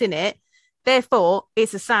hops in it, therefore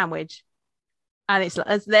it's a sandwich. And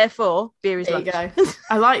it's therefore beer is lunch. There you go.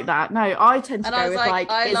 I like that. No, I tend to go with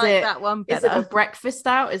that one better. Is it a breakfast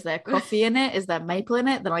stout? Is there coffee in it? Is there maple in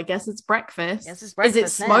it? Then I guess it's breakfast. Yes, it's breakfast. Is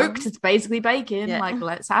it smoked? Now. It's basically bacon. Yeah. Like,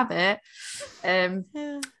 let's have it.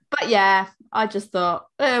 But yeah, I just thought,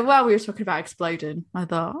 while we were talking about exploding, I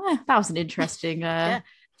thought that was an interesting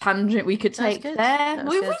tangent we could take there.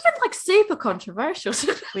 We've been like super controversial.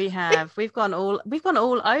 We've gone all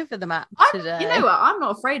over the map today. You know what? I'm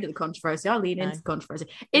not afraid of the controversy. I lean into the controversy.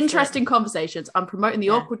 Interesting conversations. I'm promoting the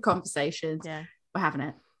awkward conversations. Yeah, we're having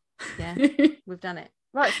it. Yeah, we've done it.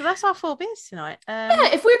 Right, so that's our 4 beers tonight.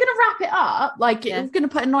 If we're gonna wrap it up, like we're gonna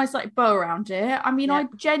put a nice like bow around it. I mean, I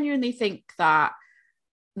genuinely think that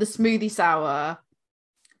the smoothie sour,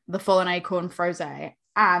 the fallen acorn frosé,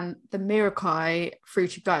 and the Mirakai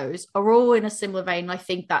fruity goes are all in a similar vein. I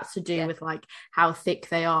think that's to do with like how thick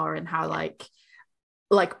they are and how like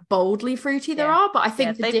boldly fruity they are. But I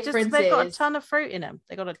think the difference they've got a ton of fruit in them.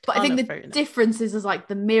 They got a ton of fruit. But I think the difference is like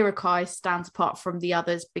the Mirakai stands apart from the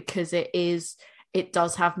others because it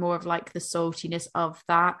does have more of like the saltiness of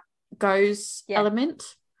that goes element.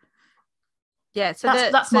 Yeah, so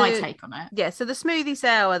that's my take on it. Yeah, so the smoothie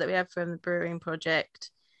sour that we have from the Brewing Project,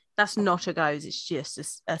 that's not a goes. It's just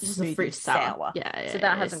a smoothie fruit sour. Yeah, so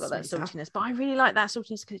that hasn't got that saltiness. But I really like that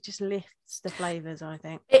saltiness because it just lifts the flavors. I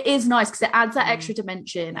think it is nice because it adds that extra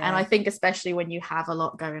dimension. And I think especially when you have a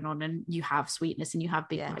lot going on and you have sweetness and you have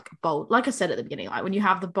big like bold, like I said at the beginning, like when you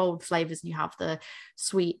have the bold flavors and you have the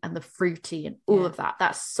sweet and the fruity and all of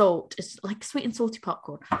that salt is like sweet and salty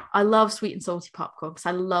popcorn. I love sweet and salty popcorn because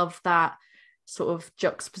I love that sort of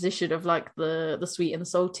juxtaposition of like the sweet and the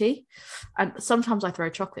salty, and sometimes I throw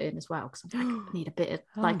chocolate in as well because I'm like, I need a bit of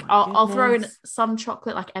like I'll throw in some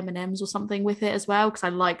chocolate like M&Ms or something with it as well because I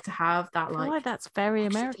like to have that like that's very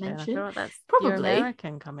American. I feel like that's probably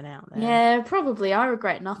American coming out there. Yeah, probably. I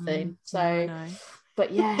regret nothing.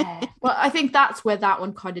 But yeah, well, I think that's where that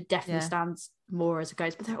one kind of definitely stands more as it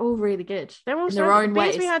goes. But they're all really good. They're all in their own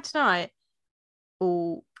ways. We had tonight.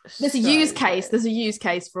 All there's a use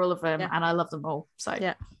case for all of them, and I love them all. So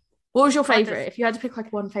what was your favorite? If you had to pick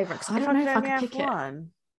like one favorite, because I don't know if I could pick one.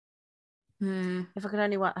 If I could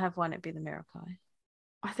only have one, it'd be the Mirakai.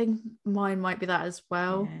 I think mine might be that as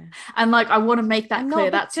well. Yeah. And like, I want to make that And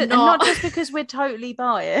clear. not just because we're totally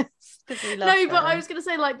biased. We love no, but her. I was going to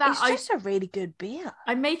say like that. It's just a really good beer.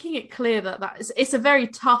 I'm making it clear that it's a very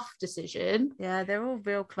tough decision. Yeah, they're all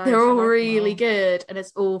real close. They're all really good, and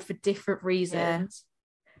it's all for different reasons.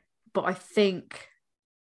 Yeah. But I think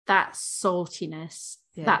that saltiness,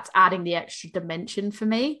 Yeah. that's adding the extra dimension for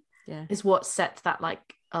me, is what sets that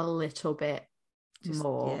like a little bit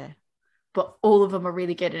more. Yeah. But all of them are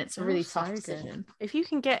really good, and it's a They're really all so tough good. decision. If you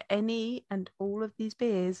can get any and all of these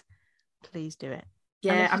beers, please do it.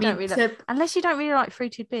 Yeah, Unless you don't really like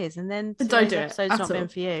fruited beers, and then don't do it episode's at not all. been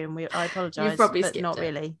for you, and I apologise. You've probably but skipped not it.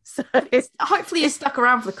 really. So hopefully you stuck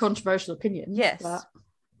around for the controversial opinions. Yes. But...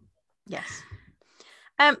 Yes.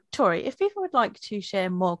 Tori, if people would like to share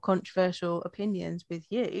more controversial opinions with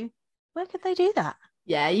you, where could they do that?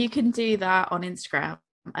 Yeah, you can do that on Instagram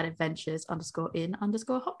at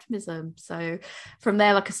adventures_in_optimism. So from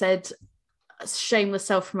there, like I said, shameless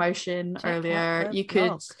self-promotion earlier, you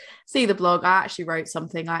could see the blog. I actually wrote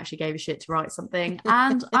something. I actually gave a shit to write something,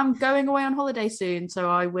 and I'm going away on holiday soon,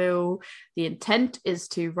 so the intent is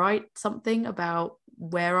to write something about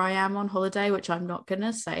where I am on holiday, which I'm not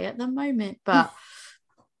gonna say at the moment, but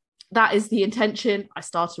that is the intention. I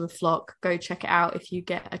started with Flock. Go check it out if you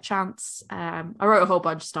get a chance. I wrote a whole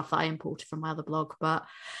bunch of stuff that I imported from my other blog, but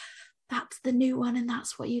that's the new one, and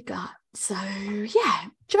that's what you got. So yeah,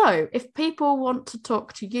 Joe, if people want to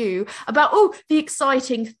talk to you about the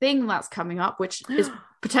exciting thing that's coming up, which is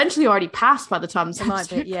potentially already passed by the time this episode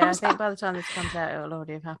comes I think out. by the time this comes out, it'll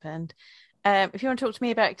already have happened. If you want to talk to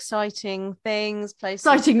me about exciting things, places,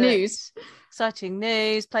 exciting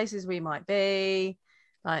news, places we might be,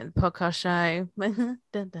 like the podcast show.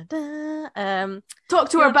 Talk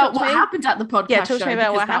to her about what happened at the podcast show. Yeah, talk to me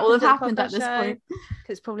about what that will have happened at this point. Because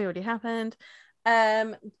it's probably already happened.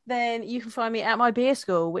 Then you can find me at my beer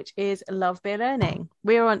school, which is Love Beer Learning.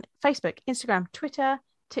 We're on Facebook, Instagram, Twitter,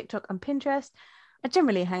 TikTok, and Pinterest. I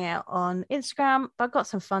generally hang out on Instagram, but I've got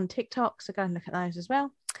some fun TikToks, so go and look at those as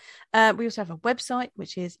well. We also have a website,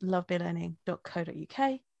 which is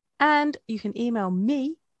lovebeerlearning.co.uk, and you can email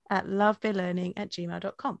me at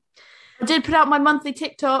lovebeerlearning@gmail.com. I did put out my monthly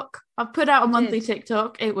TikTok. I've put out a monthly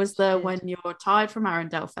TikTok. It was when you're tired from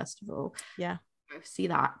Arundel Festival. Yeah. Go see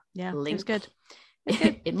that. Yeah, link. It was good.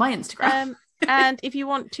 In my Instagram. And if you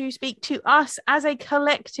want to speak to us as a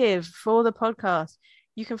collective for the podcast,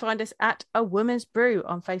 you can find us at A Woman's Brew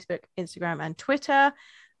on Facebook, Instagram, and Twitter.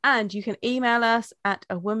 And you can email us at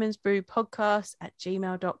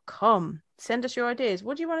awomansbrewpodcast@gmail.com. Send us your ideas.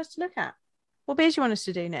 What do you want us to look at? What beers do you want us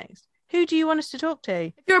to do next? Who do you want us to talk to?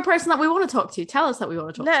 If you're a person that we want to talk to, tell us that we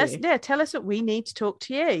want to talk to you. Yeah, tell us that we need to talk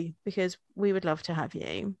to you, because we would love to have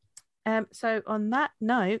you. So on that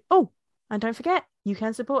note, and don't forget, you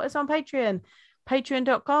can support us on Patreon.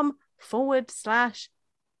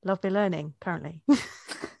 Patreon.com/lovebeerlearning currently.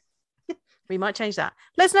 We might change that.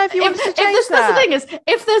 Let us know if you want us to change that. That's the thing is,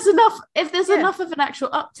 if there's enough of an actual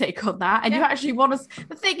uptake on that, and you actually want us,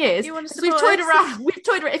 the thing is, we've toyed around.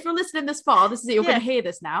 If you're listening this far, this is it. You're going to hear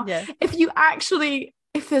this now. Yeah.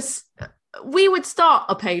 We would start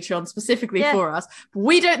a Patreon specifically for us.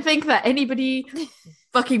 We don't think that anybody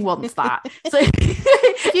fucking wants that. So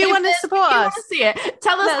if you want to support us, want to see it,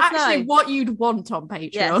 tell us actually what you'd want on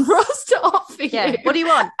Patreon for us to offer you. What do you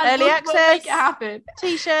want? Early access? We'll make it happen.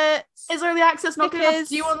 T-shirts? Is early access not good enough?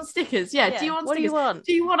 Do you want stickers? Yeah. Do you want stickers? What do you want?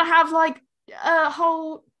 Do you want to have like a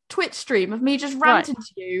whole Twitch stream of me just ranting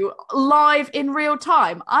to you live in real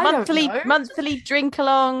time? Monthly drink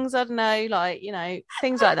alongs, I don't know,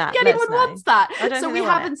 things like that. Anyone wants that? So we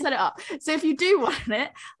haven't set it up. So if you do want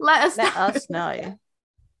it, let us know.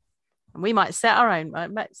 And we might set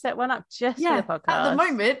set one up just for the podcast. At the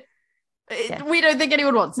moment, we don't think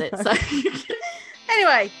anyone wants it. So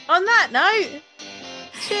anyway, on that note,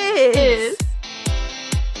 cheers.